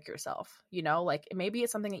kind of trick yourself, you know, like maybe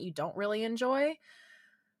it's something that you don't really enjoy,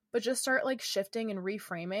 but just start like shifting and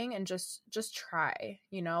reframing and just try,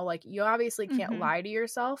 you know, like you obviously can't lie to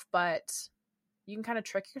yourself, but you can kind of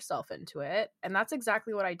trick yourself into it. And that's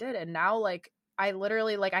exactly what I did. And now like I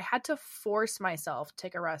literally, like, I had to force myself to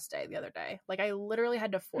take a rest day the other day. Like I literally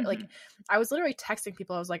had to like I was literally texting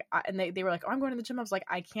people. I was like, and they were like, oh, I'm going to the gym. I was like,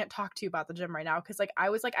 I can't talk to you about the gym right now, because like I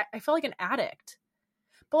was like, I felt like an addict.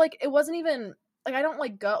 But like it wasn't even like, I don't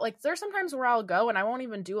like go, like there's sometimes where I'll go and I won't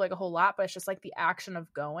even do like a whole lot, but it's just like the action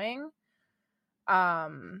of going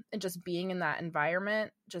and just being in that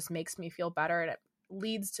environment just makes me feel better. And it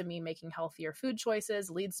leads to me making healthier food choices,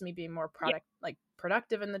 leads to me being more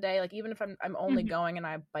productive in the day. Like even if I'm only going and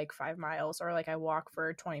I bike 5 miles, or like I walk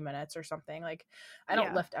for 20 minutes or something, like I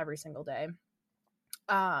don't lift every single day.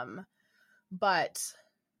 But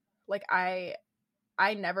like I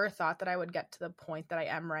never thought that I would get to the point that I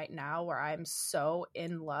am right now, where I'm so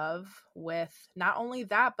in love with not only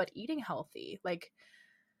that, but eating healthy. Like,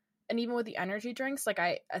 and even with the energy drinks, like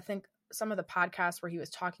I think some of the podcasts where he was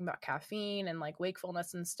talking about caffeine and like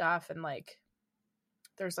wakefulness and stuff, and like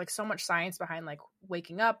there's like so much science behind like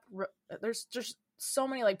waking up. There's just so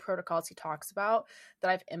many like protocols he talks about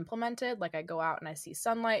that I've implemented. Like I go out and I see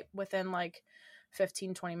sunlight within like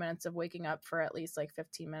 15-20 minutes of waking up for at least like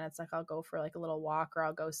 15 minutes. Like I'll go for like a little walk, or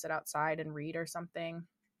I'll go sit outside and read or something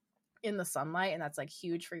in the sunlight, and that's like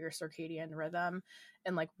huge for your circadian rhythm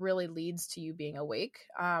and like really leads to you being awake.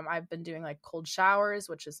 I've been doing like cold showers,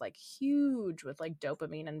 which is like huge with like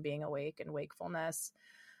dopamine and being awake and wakefulness.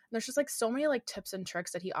 And there's just like so many like tips and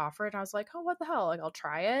tricks that he offered, and I was like, oh, what the hell, like I'll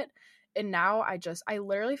try it. And now I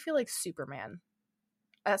literally feel like Superman.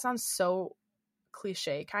 That sounds so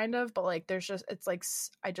cliche kind of, but like there's just, it's like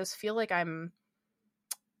I just feel like I'm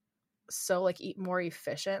so like more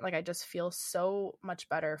efficient. Like I just feel so much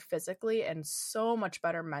better physically and so much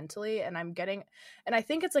better mentally. And and I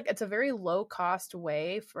think it's like, it's a very low cost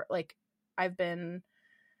way for like, I've been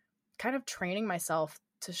kind of training myself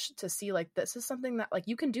to see like, this is something that like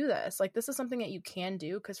you can do this. Like this is something that you can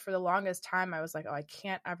do. Cause for the longest time I was like, oh, I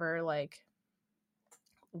can't ever like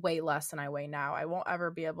weigh less than I weigh now. I won't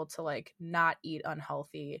ever be able to like not eat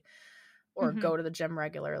unhealthy or go to the gym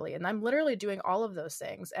regularly. And I'm literally doing all of those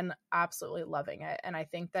things and absolutely loving it. And I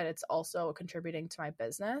think that it's also contributing to my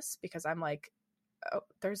business, because I'm like, oh,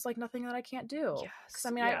 there's like nothing that I can't do. Because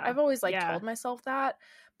I mean, I've always like told myself that,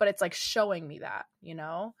 but it's like showing me that, you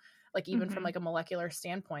know, like even from like a molecular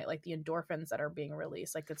standpoint, like the endorphins that are being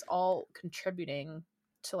released, like it's all contributing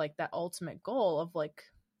to like that ultimate goal of like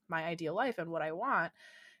my ideal life and what I want.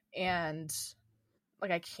 And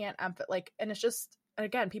like, I can't like, and it's just,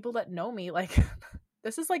 again, people that know me, like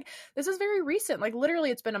this is very recent. Like literally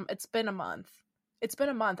it's been a month. It's been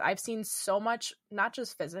a month. I've seen so much, not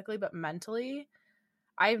just physically, but mentally.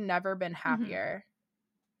 I've never been happier.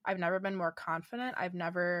 I've never been more confident. I've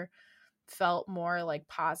never felt more like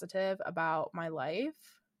positive about my life,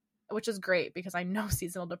 which is great because I know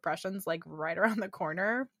seasonal depression's like right around the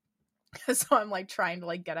corner. So I'm like trying to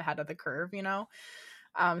like get ahead of the curve, you know,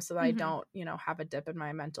 so that I don't, you know, have a dip in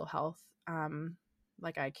my mental health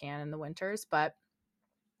like I can in the winters. But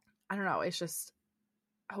I don't know, it's just,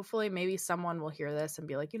 hopefully maybe someone will hear this and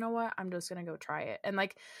be like, you know what, I'm just going to go try it. And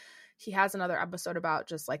like, he has another episode about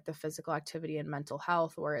just like the physical activity and mental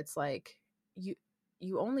health, where it's like,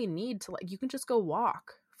 you only need to, like, you can just go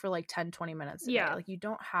walk for like 10-20 minutes a day. Like, you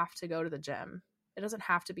don't have to go to the gym. It doesn't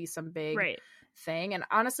have to be some big thing. And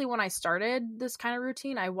honestly, when I started this kind of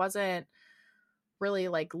routine, I wasn't really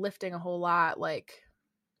like lifting a whole lot, like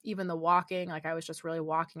even the walking, like I was just really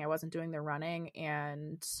walking. I wasn't doing the running.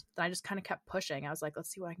 And then I just kind of kept pushing. I was like, let's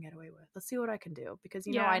see what I can get away with. Let's see what I can do. Because,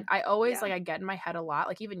 you know, I always like, I get in my head a lot.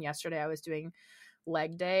 Like even yesterday I was doing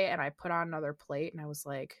leg day and I put on another plate and I was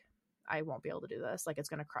like, I won't be able to do this. Like, it's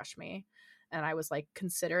going to crush me. And I was like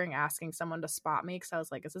considering asking someone to spot me, because I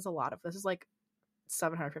was like, this is like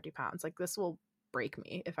 750 pounds. Like, this will break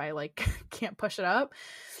me if I like can't push it up.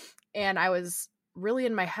 And I was really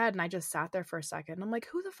in my head and I just sat there for a second. And I'm like,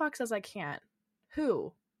 who the fuck says I can't?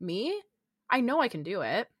 Who? Me? I know I can do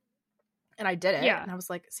it. And I did it. Yeah. And I was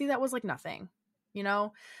like, see, that was like nothing, you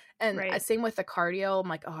know? And same with the cardio. I'm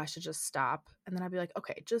like, oh, I should just stop. And then I'd be like,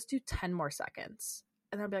 okay, just do 10 more seconds.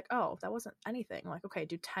 And then I'd be like, oh, that wasn't anything. Like, okay,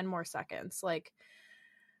 do 10 more seconds. Like,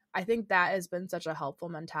 I think that has been such a helpful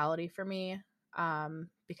mentality for me,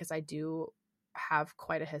 because I do have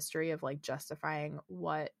quite a history of like justifying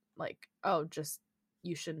what, like, oh, just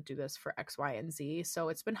you shouldn't do this for X, Y, and Z. So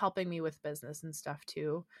it's been helping me with business and stuff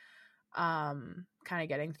too. Kind of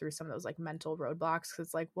getting through some of those like mental roadblocks. Cause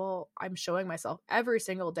it's like, well, I'm showing myself every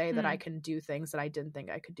single day that I can do things that I didn't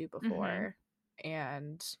think I could do before.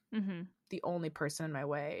 And the only person in my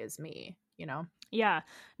way is me, you know? Yeah.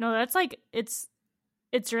 No, that's like, it's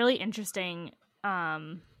really interesting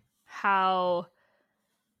how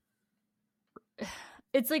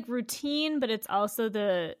it's like routine, but it's also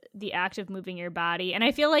the act of moving your body. And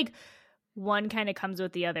I feel like one kind of comes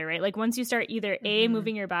with the other, right? Like once you start either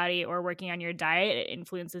moving your body or working on your diet, it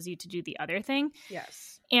influences you to do the other thing.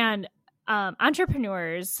 Yes. And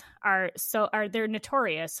entrepreneurs they're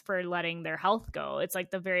notorious for letting their health go. It's like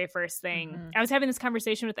the very first thing. I was having this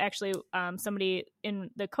conversation with actually somebody in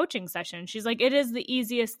the coaching session. She's like, it is the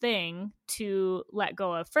easiest thing to let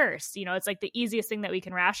go of first. You know, it's like the easiest thing that we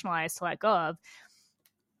can rationalize to let go of.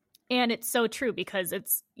 And it's so true, because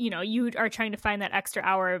it's, you know, you are trying to find that extra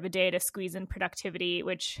hour of a day to squeeze in productivity,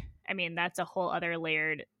 which, I mean, that's a whole other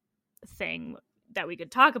layered thing that we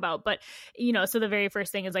could talk about. But, you know, so the very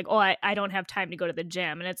first thing is like, oh, I don't have time to go to the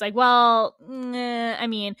gym. And it's like, well, I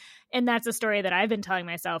mean, and that's a story that I've been telling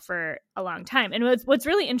myself for a long time. And what's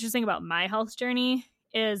really interesting about my health journey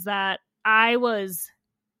is that I was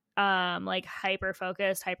like hyper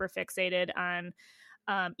focused, hyper fixated on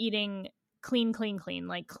eating clean,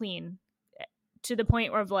 like clean, to the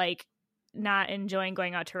point where of like not enjoying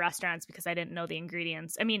going out to restaurants because I didn't know the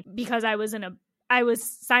ingredients. I mean, because I was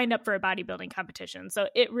signed up for a bodybuilding competition. So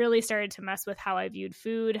it really started to mess with how I viewed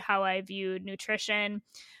food, how I viewed nutrition,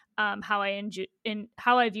 how I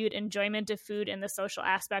viewed enjoyment of food and the social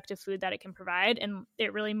aspect of food that it can provide. And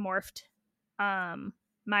it really morphed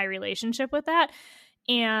my relationship with that.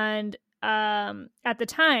 And at the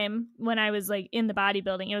time when I was like in the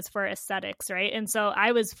bodybuilding, it was for aesthetics, right? And so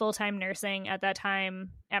I was full-time nursing at that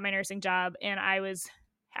time at my nursing job, and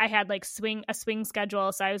I had like a swing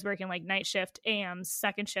schedule. So I was working like night shift, AM,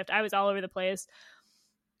 second shift. I was all over the place.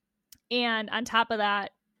 And on top of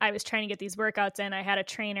that, I was trying to get these workouts in. I had a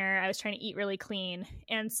trainer. I was trying to eat really clean.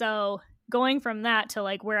 And so going from that to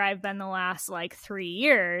like where I've been the last like 3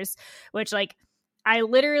 years, which like I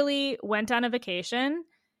literally went on a vacation,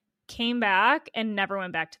 came back, and never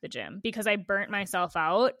went back to the gym because I burnt myself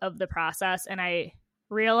out of the process. And I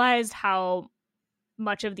realized how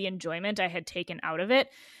much of the enjoyment I had taken out of it.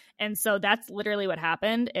 And so that's literally what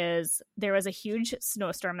happened. Is there was a huge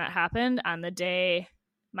snowstorm that happened on the day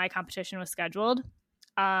my competition was scheduled.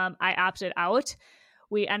 I opted out.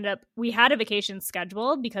 We had a vacation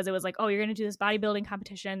scheduled because it was like, oh, you're going to do this bodybuilding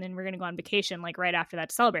competition, then we're going to go on vacation like right after that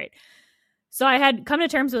to celebrate. So I had come to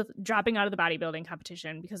terms with dropping out of the bodybuilding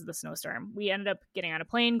competition because of the snowstorm. We ended up getting on a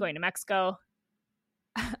plane, going to Mexico.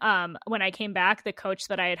 When I came back, the coach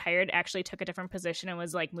that I had hired actually took a different position and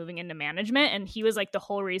was like moving into management. And he was like the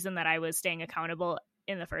whole reason that I was staying accountable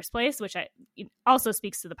in the first place, which also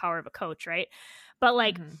speaks to the power of a coach, right? But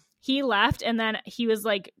like he left, and then he was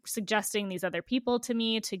like suggesting these other people to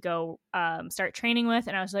me to go start training with.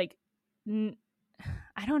 And I was like,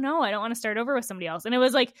 I don't know. I don't want to start over with somebody else. And it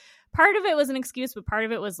was like, part of it was an excuse, but part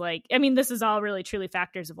of it was like, I mean, this is all really truly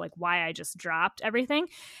factors of like why I just dropped everything.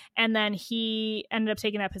 And then he ended up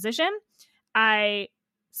taking that position. I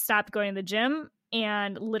stopped going to the gym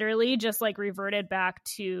and literally just like reverted back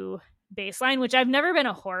to baseline, which I've never been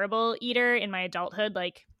a horrible eater in my adulthood.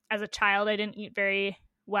 Like as a child, I didn't eat very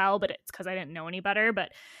well, but it's because I didn't know any better.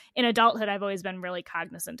 But in adulthood, I've always been really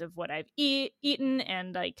cognizant of what I've eaten,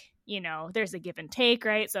 and like, you know, there's a give and take,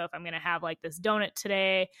 right? So if I'm going to have like this donut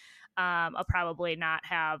today, I'll probably not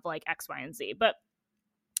have like X, Y, and Z. But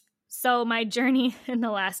so my journey in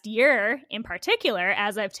the last year in particular,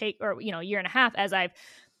 as I've year and a half, as I've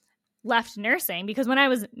left nursing, because when I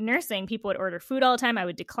was nursing, people would order food all the time. I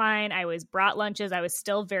would decline. I always brought lunches. I was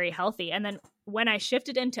still very healthy. And then when I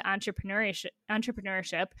shifted into entrepreneurship,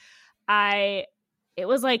 it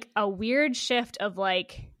was like a weird shift of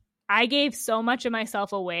like, I gave so much of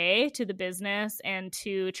myself away to the business and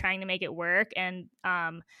to trying to make it work. And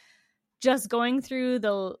just going through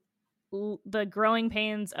the growing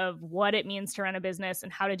pains of what it means to run a business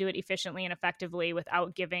and how to do it efficiently and effectively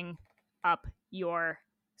without giving up your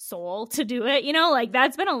soul to do it, you know, like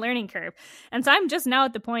that's been a learning curve. And so I'm just now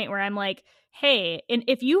at the point where I'm like, hey, and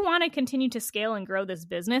if you want to continue to scale and grow this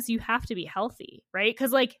business, you have to be healthy, right?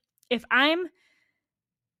 Because like if I'm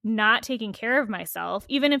not taking care of myself,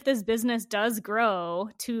 even if this business does grow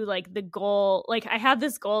to like the goal, like I have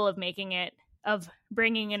this goal of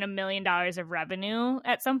bringing in $1 million of revenue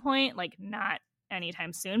at some point, like not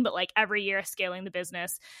anytime soon, but like every year scaling the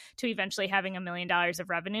business to eventually having $1 million of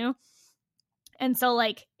revenue. And so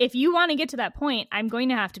like, if you want to get to that point, I'm going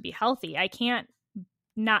to have to be healthy. I can't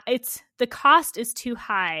the cost is too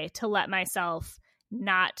high to let myself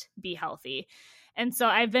not be healthy. And so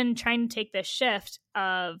I've been trying to take this shift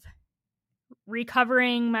of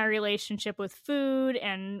recovering my relationship with food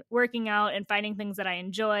and working out and finding things that I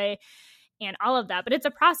enjoy and all of that. But it's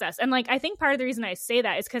a process. And like, I think part of the reason I say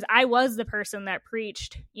that is because I was the person that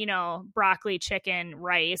preached, you know, broccoli, chicken,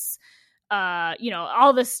 rice, you know,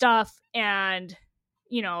 all this stuff, and,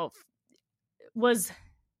 you know, was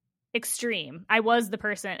extreme. I was the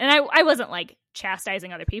person, and I wasn't like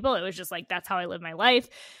chastising other people. It was just like, that's how I live my life.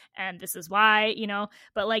 And this is why, you know,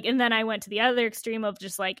 but like, and then I went to the other extreme of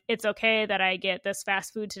just like, it's okay that I get this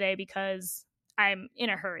fast food today because I'm in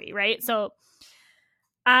a hurry. Right. So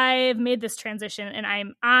I've made this transition, and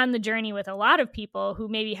I'm on the journey with a lot of people who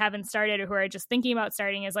maybe haven't started or who are just thinking about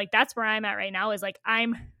starting. Is like, that's where I'm at right now, is like,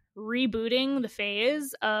 I'm rebooting the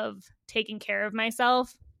phase of taking care of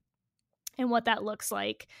myself and what that looks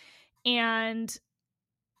like. And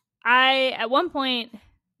I, at one point,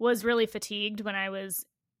 was really fatigued when I was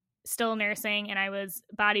still nursing and I was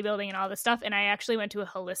bodybuilding and all this stuff. And I actually went to a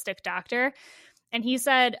holistic doctor, and he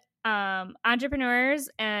said, entrepreneurs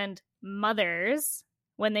and mothers,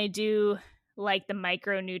 when they do like the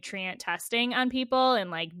micronutrient testing on people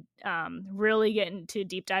and like really get into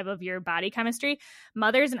deep dive of your body chemistry,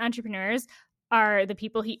 mothers and entrepreneurs are the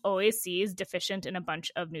people he always sees deficient in a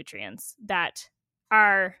bunch of nutrients that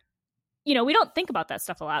are, you know, we don't think about that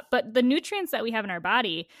stuff a lot, but the nutrients that we have in our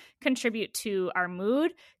body contribute to our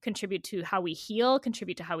mood, contribute to how we heal,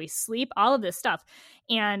 contribute to how we sleep, all of this stuff.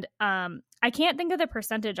 And I can't think of the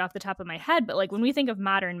percentage off the top of my head, but like when we think of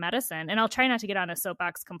modern medicine, and I'll try not to get on a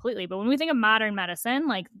soapbox completely, but when we think of modern medicine,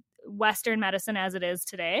 like Western medicine as it is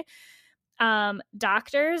today,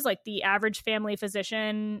 doctors, like the average family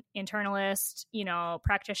physician, internalist, you know,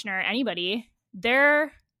 practitioner, anybody,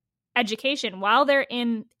 their education while they're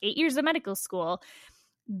in 8 years of medical school,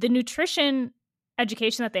 the nutrition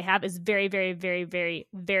education that they have is very, very, very, very,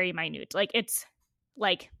 very minute. Like it's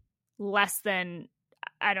like less than,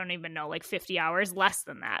 I don't even know, like 50 hours, less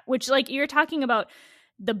than that, which like you're talking about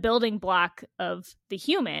the building block of the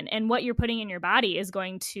human, and what you're putting in your body is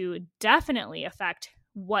going to definitely affect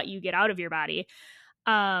what you get out of your body.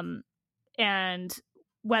 And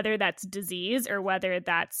whether that's disease or whether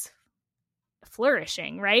that's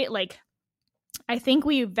flourishing, right? Like I think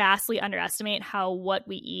we vastly underestimate how what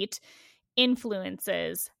we eat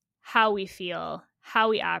influences how we feel, how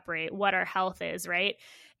we operate, what our health is, right?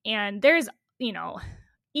 And there's, you know,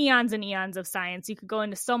 eons and eons of science. You could go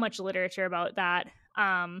into so much literature about that.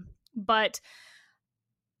 But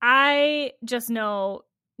I just know,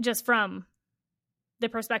 just from the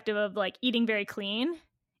perspective of like eating very clean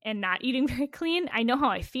and not eating very clean, I know how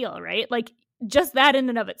I feel, right? Like just that in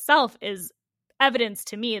and of itself is evidence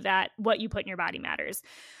to me that what you put in your body matters.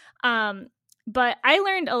 But I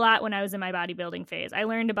learned a lot when I was in my bodybuilding phase. I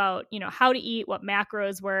learned about, you know, how to eat, what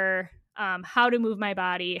macros were, how to move my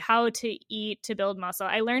body, how to eat to build muscle.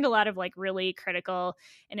 I learned a lot of like really critical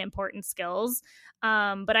and important skills.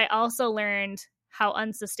 But I also learned how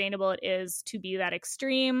unsustainable it is to be that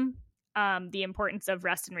extreme, the importance of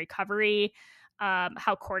rest and recovery,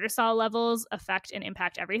 how cortisol levels affect and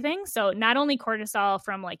impact everything. So not only cortisol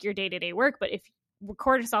from like your day-to-day work, but if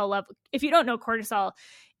you don't know, cortisol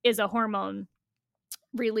is a hormone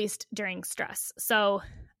released during stress. So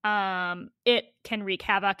it can wreak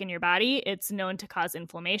havoc in your body. It's known to cause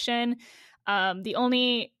inflammation. The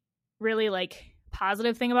only really like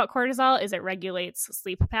positive thing about cortisol is it regulates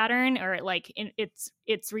sleep pattern, or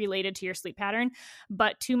it's related to your sleep pattern,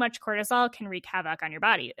 but too much cortisol can wreak havoc on your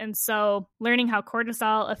body. And so learning how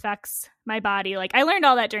cortisol affects my body, like I learned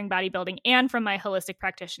all that during bodybuilding and from my holistic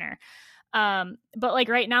practitioner. But like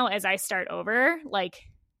right now, as I start over, like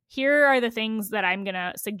here are the things that I'm going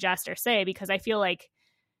to suggest or say, because I feel like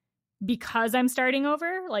because I'm starting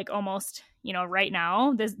over, like almost, right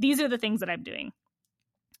now, these are the things that I'm doing.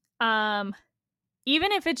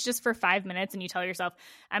 Even if it's just for 5 minutes and you tell yourself,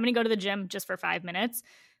 I'm going to go to the gym just for 5 minutes,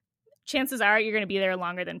 chances are you're going to be there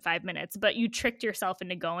longer than 5 minutes, but you tricked yourself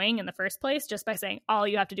into going in the first place just by saying all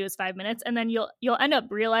you have to do is 5 minutes. And then you'll end up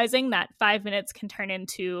realizing that 5 minutes can turn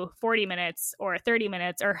into 40 minutes or 30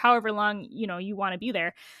 minutes or however long, you want to be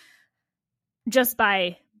there just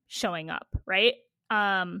by showing up, right?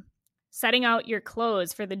 Setting out your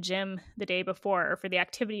clothes for the gym the day before or for the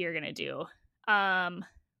activity you're going to do.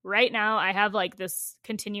 Right now, I have like this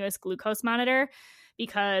continuous glucose monitor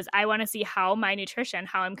because I want to see how my nutrition,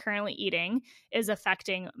 how I'm currently eating, is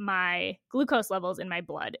affecting my glucose levels in my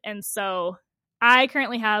blood. And so I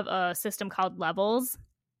currently have a system called Levels,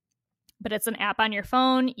 but it's an app on your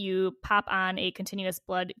phone. You pop on a continuous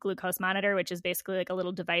blood glucose monitor, which is basically like a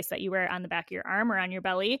little device that you wear on the back of your arm or on your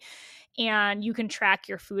belly. And you can track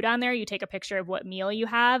your food on there. You take a picture of what meal you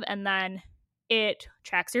have, and then it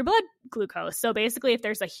tracks your blood glucose. So basically, if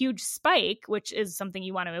there's a huge spike, which is something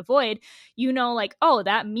you want to avoid, like, oh,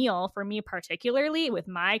 that meal for me particularly with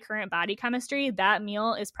my current body chemistry, that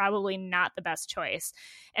meal is probably not the best choice.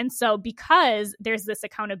 And so because there's this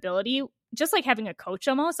accountability, just like having a coach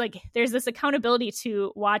almost, like there's this accountability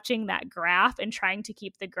to watching that graph and trying to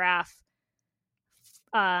keep the graph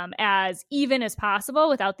as even as possible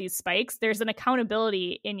without these spikes. There's an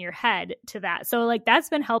accountability in your head to that. So like that's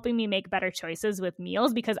been helping me make better choices with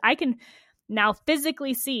meals, because I can now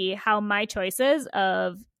physically see how my choices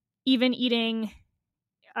of even eating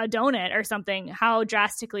a donut or something, how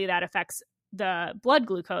drastically that affects the blood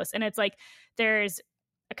glucose. And it's like there's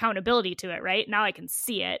accountability to it, right? Now I can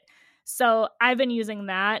see it. So I've been using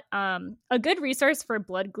that. A good resource for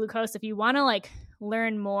blood glucose, if you want to like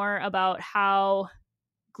learn more about how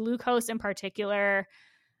glucose in particular,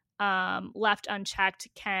 left unchecked,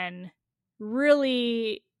 can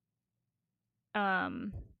really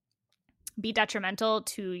be detrimental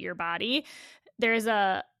to your body. There's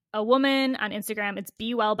a woman on Instagram, it's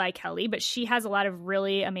Be Well by Kelly, but she has a lot of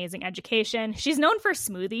really amazing education. She's known for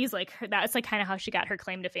smoothies, like that's like kind of how she got her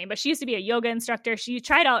claim to fame, but she used to be a yoga instructor. She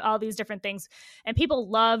tried out all these different things and people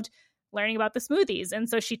loved learning about the smoothies. And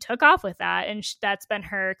so she took off with that. And that's been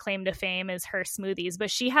her claim to fame, is her smoothies.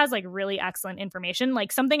 But she has like really excellent information.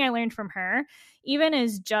 Like something I learned from her even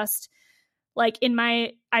is just like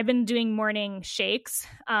I've been doing morning shakes.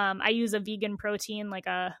 I use a vegan protein, like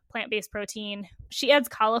a plant-based protein. She adds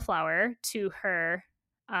cauliflower to her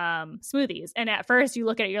smoothies. And at first you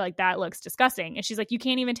look at it, you're like, that looks disgusting. And she's like, you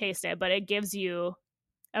can't even taste it, but it gives you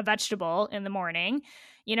a vegetable in the morning,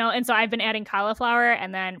 and so I've been adding cauliflower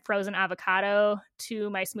and then frozen avocado to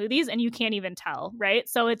my smoothies, and you can't even tell, right?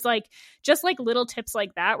 So it's like just like little tips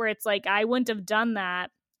like that, where it's like I wouldn't have done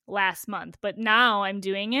that last month, but now I'm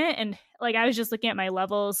doing it. And like I was just looking at my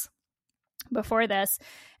Levels before this,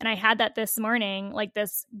 and I had that this morning, like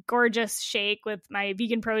this gorgeous shake with my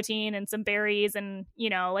vegan protein and some berries, and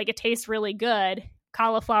like it tastes really good,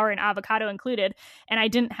 cauliflower and avocado included, and I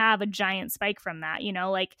didn't have a giant spike from that.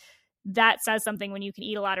 Like that says something when you can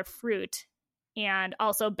eat a lot of fruit and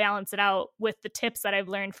also balance it out with the tips that I've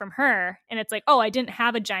learned from her. And it's like, oh, I didn't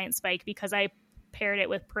have a giant spike because I paired it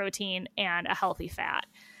with protein and a healthy fat.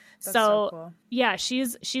 That's so cool. Yeah,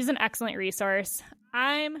 she's an excellent resource.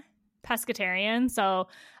 I'm pescatarian, so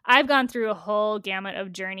I've gone through a whole gamut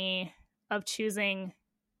of journey of choosing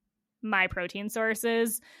my protein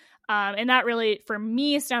sources. And that really, for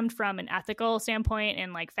me, stemmed from an ethical standpoint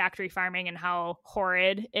and like factory farming and how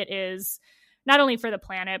horrid it is, not only for the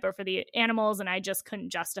planet, but for the animals. And I just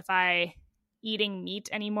couldn't justify eating meat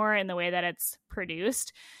anymore in the way that it's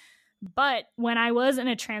produced. But when I was in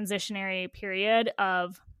a transitionary period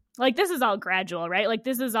of like, this is all gradual, right? Like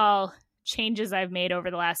this is all changes I've made over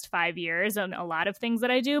the last 5 years and a lot of things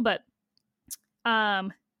that I do. But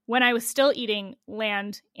when I was still eating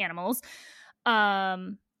land animals,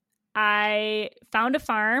 I found a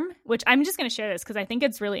farm, which I'm just going to share this because I think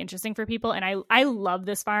it's really interesting for people. And I love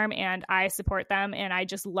this farm and I support them and I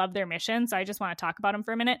just love their mission. So I just want to talk about them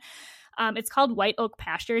for a minute. It's called White Oak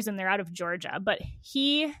Pastures and they're out of Georgia. But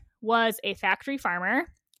he was a factory farmer,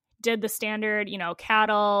 did the standard,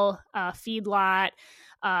 cattle, feedlot,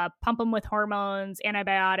 pump them with hormones,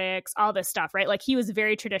 antibiotics, all this stuff, right? Like he was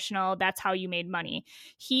very traditional. That's how you made money.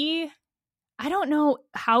 I don't know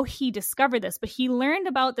how he discovered this, but he learned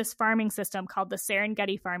about this farming system called the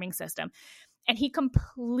Serengeti farming system. And he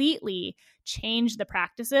completely changed the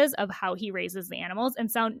practices of how he raises the animals.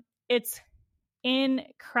 And so it's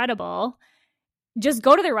incredible. Just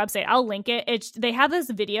go to their website. I'll link it. They have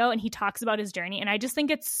this video and he talks about his journey. And I just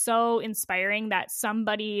think it's so inspiring that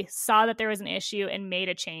somebody saw that there was an issue and made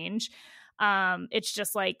a change. It's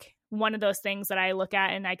just like one of those things that I look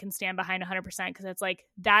at and I can stand behind 100% because it's like,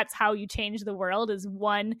 that's how you change the world, is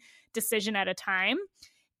one decision at a time.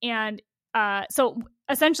 And so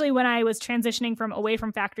essentially when I was transitioning away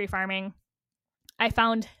from factory farming, I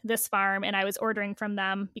found this farm and I was ordering from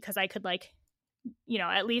them because I could like,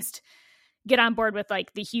 at least get on board with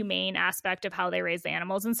like the humane aspect of how they raise the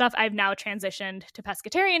animals and stuff. I've now transitioned to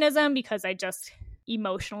pescatarianism because I just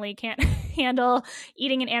emotionally can't handle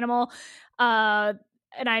eating an animal.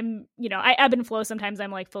 And I'm, I ebb and flow. Sometimes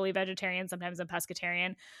I'm like fully vegetarian. Sometimes I'm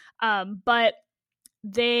pescatarian. But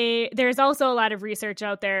there's also a lot of research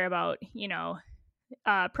out there about,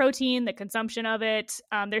 protein, the consumption of it.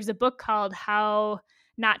 There's a book called How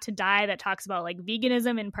Not to Die that talks about like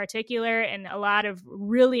veganism in particular, and a lot of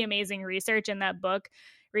really amazing research in that book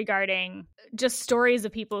regarding just stories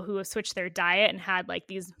of people who have switched their diet and had like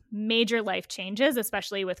these major life changes,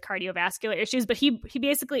 especially with cardiovascular issues. But he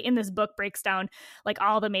basically in this book breaks down like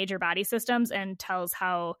all the major body systems and tells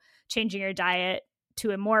how changing your diet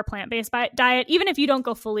to a more plant-based diet, even if you don't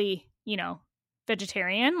go fully,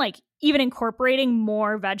 vegetarian, like even incorporating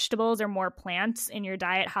more vegetables or more plants in your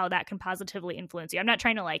diet, how that can positively influence you. I'm not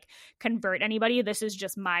trying to like convert anybody. This is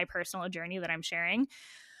just my personal journey that I'm sharing.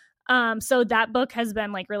 So that book has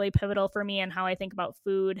been like really pivotal for me and how I think about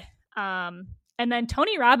food. And then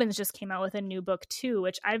Tony Robbins just came out with a new book too,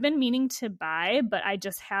 which I've been meaning to buy, but I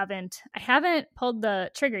haven't pulled the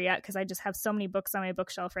trigger yet because I just have so many books on my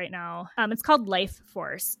bookshelf right now. It's called Life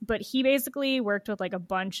Force, but he basically worked with like a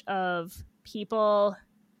bunch of people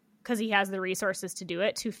because he has the resources to do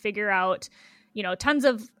it, to figure out, tons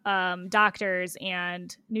of doctors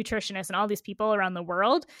and nutritionists and all these people around the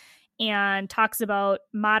world, and talks about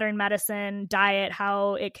modern medicine, diet,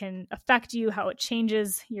 how it can affect you, how it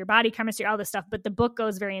changes your body chemistry, all this stuff. But the book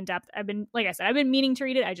goes very in depth. I've been meaning to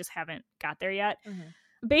read it. I just haven't got there yet.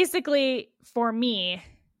 Mm-hmm. Basically, for me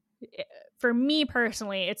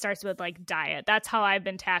personally, it starts with like diet. That's how I've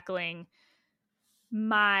been tackling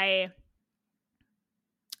my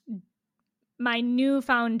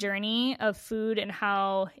newfound journey of food and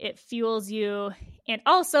how it fuels you, and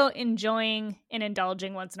also enjoying and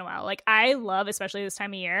indulging once in a while. Like I love, especially this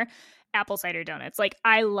time of year, apple cider donuts. Like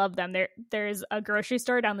I love them. There's a grocery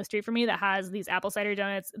store down the street from me that has these apple cider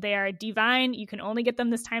donuts. They are divine. You can only get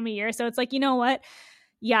them this time of year. So it's like, you know what?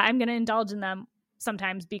 Yeah, I'm going to indulge in them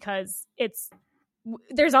sometimes because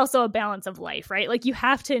there's also a balance of life, right? Like you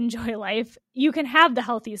have to enjoy life. You can have the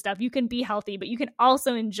healthy stuff. You can be healthy, but you can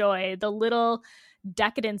also enjoy the little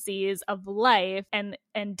decadencies of life and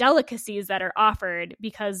delicacies that are offered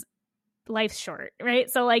because life's short, right?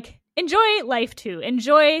 So like enjoy life too.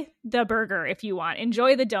 Enjoy the burger if you want.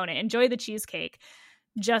 Enjoy the donut. Enjoy the cheesecake.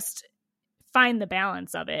 Just find the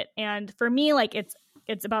balance of it. And for me, like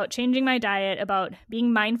it's about changing my diet, about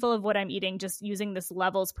being mindful of what I'm eating, just using this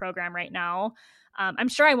Levels program right now. I'm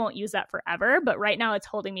sure I won't use that forever, but right now it's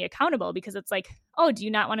holding me accountable because it's like, oh, do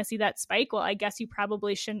you not want to see that spike? Well, I guess you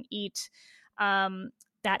probably shouldn't eat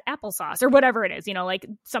that applesauce or whatever it is, like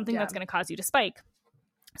something that's going to cause you to spike.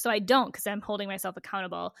 So I don't, because I'm holding myself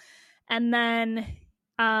accountable. And then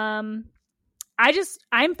I'm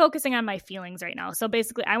focusing on my feelings right now. So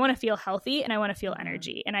basically I want to feel healthy and I want to feel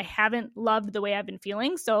energy, and I haven't loved the way I've been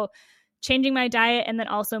feeling. So changing my diet and then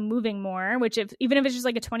also moving more, which even if it's just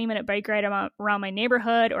like a 20-minute bike ride around my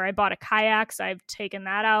neighborhood, or I bought a kayak, so I've taken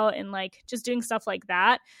that out and like just doing stuff like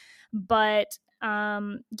that. But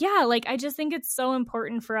like I just think it's so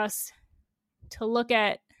important for us to look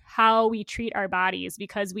at how we treat our bodies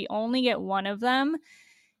because we only get one of them.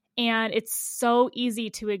 And it's so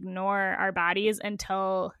easy to ignore our bodies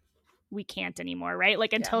until we can't anymore, right?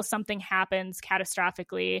 Like until something happens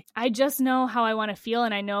catastrophically. I just know how I want to feel.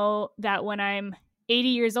 And I know that when I'm 80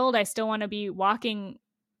 years old, I still want to be walking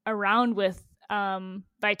around with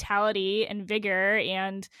vitality and vigor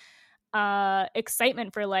and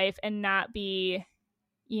excitement for life, and not be,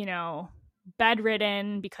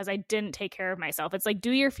 bedridden because I didn't take care of myself. It's like,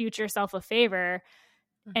 do your future self a favor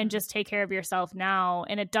and just take care of yourself now.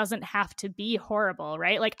 And it doesn't have to be horrible,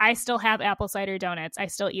 right? Like I still have apple cider donuts. I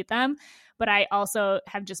still eat them, but I also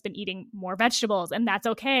have just been eating more vegetables, and that's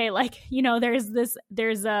okay. Like, you know, there's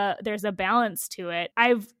a balance to it.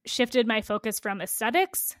 I've shifted my focus from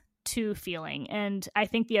aesthetics to feeling. And I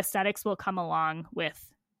think the aesthetics will come along with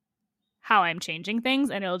how I'm changing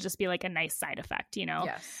things, and it'll just be like a nice side effect, you know?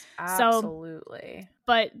 Yes, absolutely. So,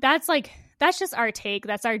 but that's just our take.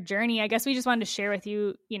 That's our journey. I guess we just wanted to share with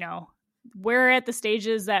you, you know, we're at the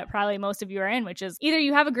stages that probably most of you are in, which is either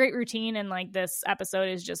you have a great routine and like this episode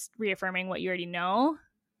is just reaffirming what you already know,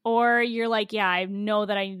 or you're like, yeah, I know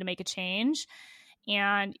that I need to make a change.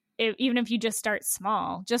 And even if you just start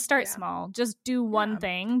small, small, just do one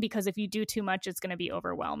thing, because if you do too much, it's going to be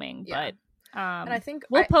overwhelming. Yeah. But and I think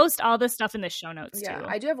we'll post all this stuff in the show notes too.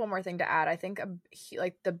 I do have one more thing to add. I think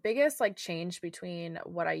like the biggest like change between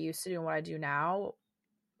what I used to do and what I do now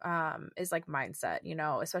is like mindset, you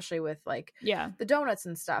know, especially with like the donuts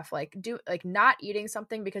and stuff. Like not eating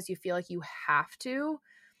something because you feel like you have to.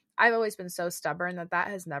 I've always been so stubborn that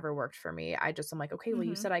has never worked for me. I'm like, okay, well,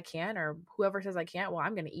 you said I can, or whoever says I can't, well,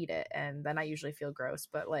 I'm going to eat it. And then I usually feel gross,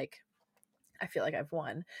 but like, I feel like I've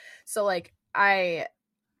won. So like, I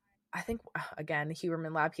think, again,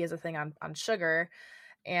 Huberman Lab, he has a thing on sugar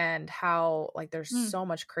and how like there's so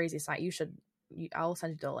much crazy science. I'll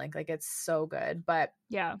send you the link. Like, it's so good. But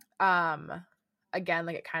again,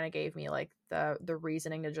 like it kind of gave me like the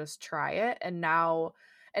reasoning to just try it. And now,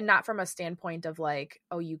 and not from a standpoint of like,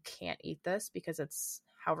 oh, you can't eat this because it's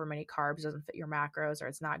however many carbs, doesn't fit your macros, or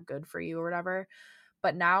it's not good for you or whatever.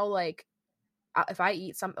 But now, like, if I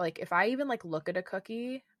eat something, like if I even like look at a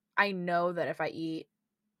cookie, I know that if I eat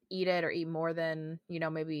it or eat more than, you know,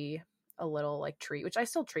 maybe a little like treat, which I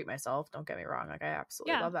still treat myself, don't get me wrong, like I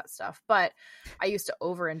absolutely love that stuff, but I used to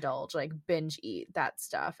overindulge, like binge eat that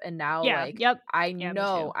stuff, and now I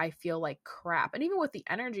know I feel like crap. And even with the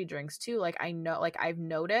energy drinks too, like I know, like I've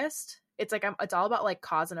noticed it's like it's all about like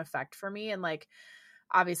cause and effect for me. And like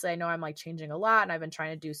obviously I know I'm like changing a lot, and I've been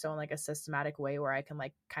trying to do so in like a systematic way where I can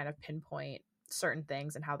like kind of pinpoint certain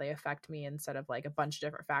things and how they affect me instead of like a bunch of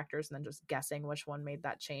different factors and then just guessing which one made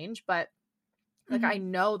that change. But like, I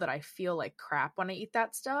know that I feel like crap when I eat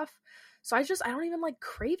that stuff. So I don't even like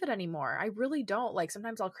crave it anymore. I really don't. Like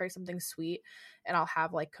sometimes I'll crave something sweet and I'll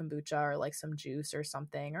have like kombucha or like some juice or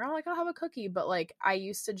something, or I'll have a cookie. But like I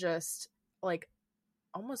used to just like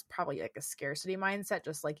almost probably like a scarcity mindset,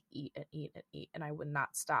 just like eat and eat and eat. And I would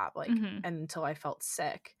not stop like until I felt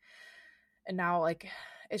sick. And now like,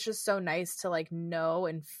 it's just so nice to like know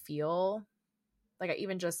and feel like,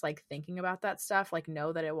 even just like thinking about that stuff, like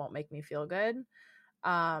know that it won't make me feel good.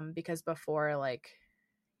 Because before, like,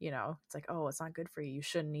 you know, it's like, oh, it's not good for you. You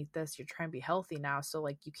shouldn't eat this. You're trying to be healthy now. So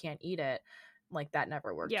like, you can't eat it. Like that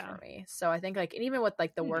never worked for me. So I think like, and even with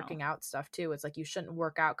like the working out stuff too, it's like, you shouldn't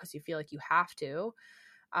work out because you feel like you have to,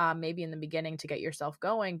 maybe in the beginning to get yourself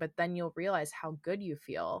going, but then you'll realize how good you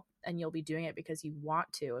feel, and you'll be doing it because you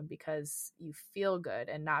want to, and because you feel good,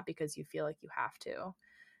 and not because you feel like you have to.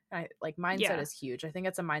 Like mindset is huge. I think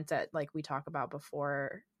it's a mindset like we talk about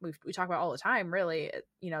before. We talk about all the time, really,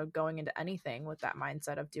 you know, going into anything with that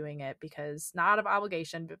mindset of doing it because not out of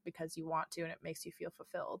obligation, but because you want to, and it makes you feel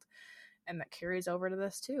fulfilled. And that carries over to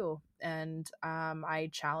this too. And I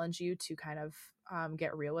challenge you to kind of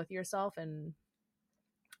get real with yourself and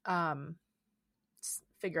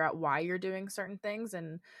figure out why you're doing certain things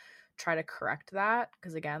and try to correct that.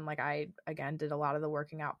 Because again, like I did a lot of the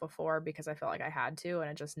working out before because I felt like I had to, and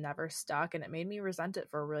it just never stuck, and it made me resent it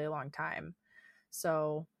for a really long time.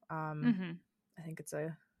 So I think it's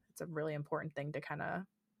a really important thing to kind of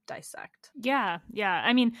dissect. Yeah.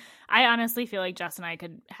 I mean, I honestly feel like Jess and I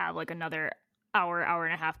could have like another hour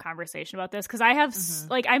and a half conversation about this, because I have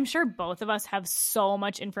like, I'm sure both of us have so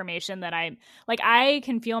much information that I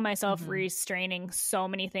can feel myself restraining so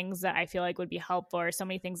many things that I feel like would be helpful, or so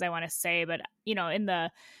many things I want to say, but you know, in the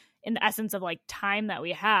essence of like time that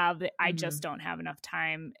we have, I just don't have enough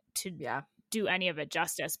time to do any of it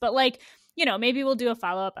justice. But like, you know, maybe we'll do a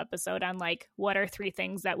follow-up episode on like, what are 3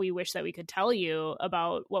 things that we wish that we could tell you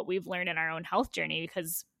about what we've learned in our own health journey?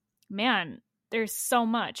 Because man, there's so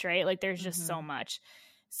much, right? Like there's just so much.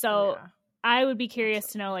 So I would be curious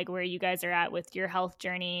to know like where you guys are at with your health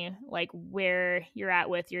journey, like where you're at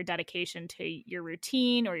with your dedication to your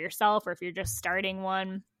routine or yourself, or if you're just starting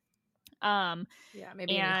one.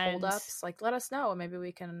 Maybe any holdups, like let us know and maybe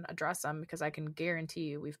we can address them, because I can guarantee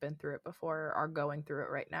you we've been through it before, are going through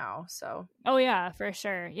it right now. So for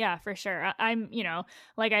sure. I'm, you know,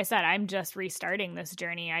 like I said, I'm just restarting this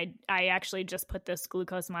journey. I actually just put this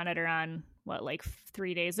glucose monitor on like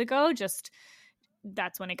 3 days ago, just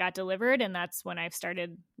that's when it got delivered, and that's when I've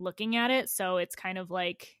started looking at it. So it's kind of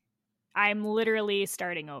like I'm literally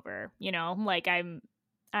starting over, you know, like I'm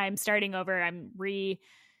starting over. I'm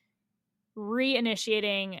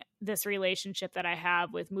reinitiating this relationship that I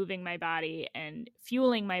have with moving my body and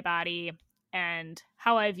fueling my body and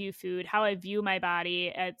how I view food, how I view my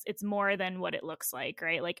body. It's more than what it looks like,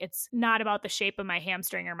 right? Like it's not about the shape of my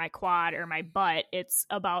hamstring or my quad or my butt. It's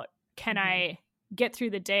about, can I get through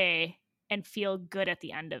the day and feel good at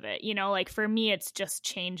the end of it? You know, like for me, it's just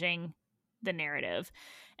changing the narrative.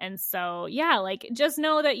 And so, yeah, like just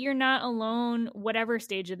know that you're not alone, whatever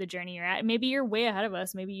stage of the journey you're at. Maybe you're way ahead of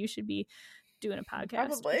us. Maybe you should be doing a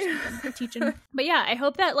podcast or teaching. But yeah, I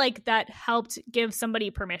hope that like that helped give somebody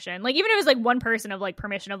permission. Like even if it was like one person of like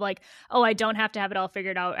permission of like, oh, I don't have to have it all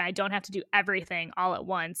figured out. I don't have to do everything all at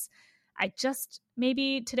once. I just,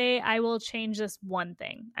 maybe today I will change this one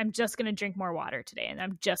thing. I'm just going to drink more water today, and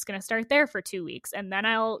I'm just going to start there for 2 weeks. And then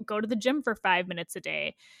I'll go to the gym for 5 minutes a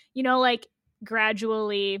day, you know, like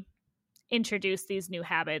gradually introduce these new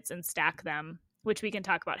habits and stack them, which we can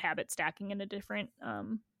talk about habit stacking in a different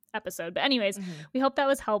episode. But anyways, we hope that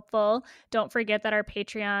was helpful. Don't forget that our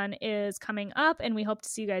Patreon is coming up, and we hope to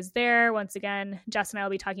see you guys there. Once again, Jess and I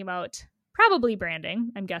will be talking about probably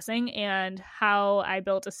branding, I'm guessing, and how I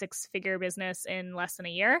built a 6-figure business in less than a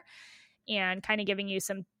year, and kind of giving you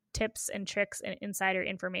some tips and tricks and insider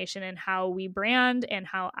information and how we brand and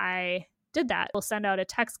how I did that. We'll send out a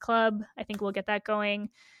text club. I think we'll get that going.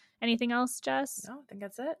 Anything else, Jess? No, I think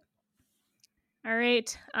that's it. All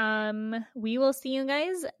right. We will see you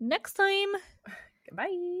guys next time.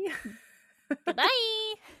 Goodbye.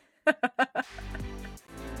 Goodbye.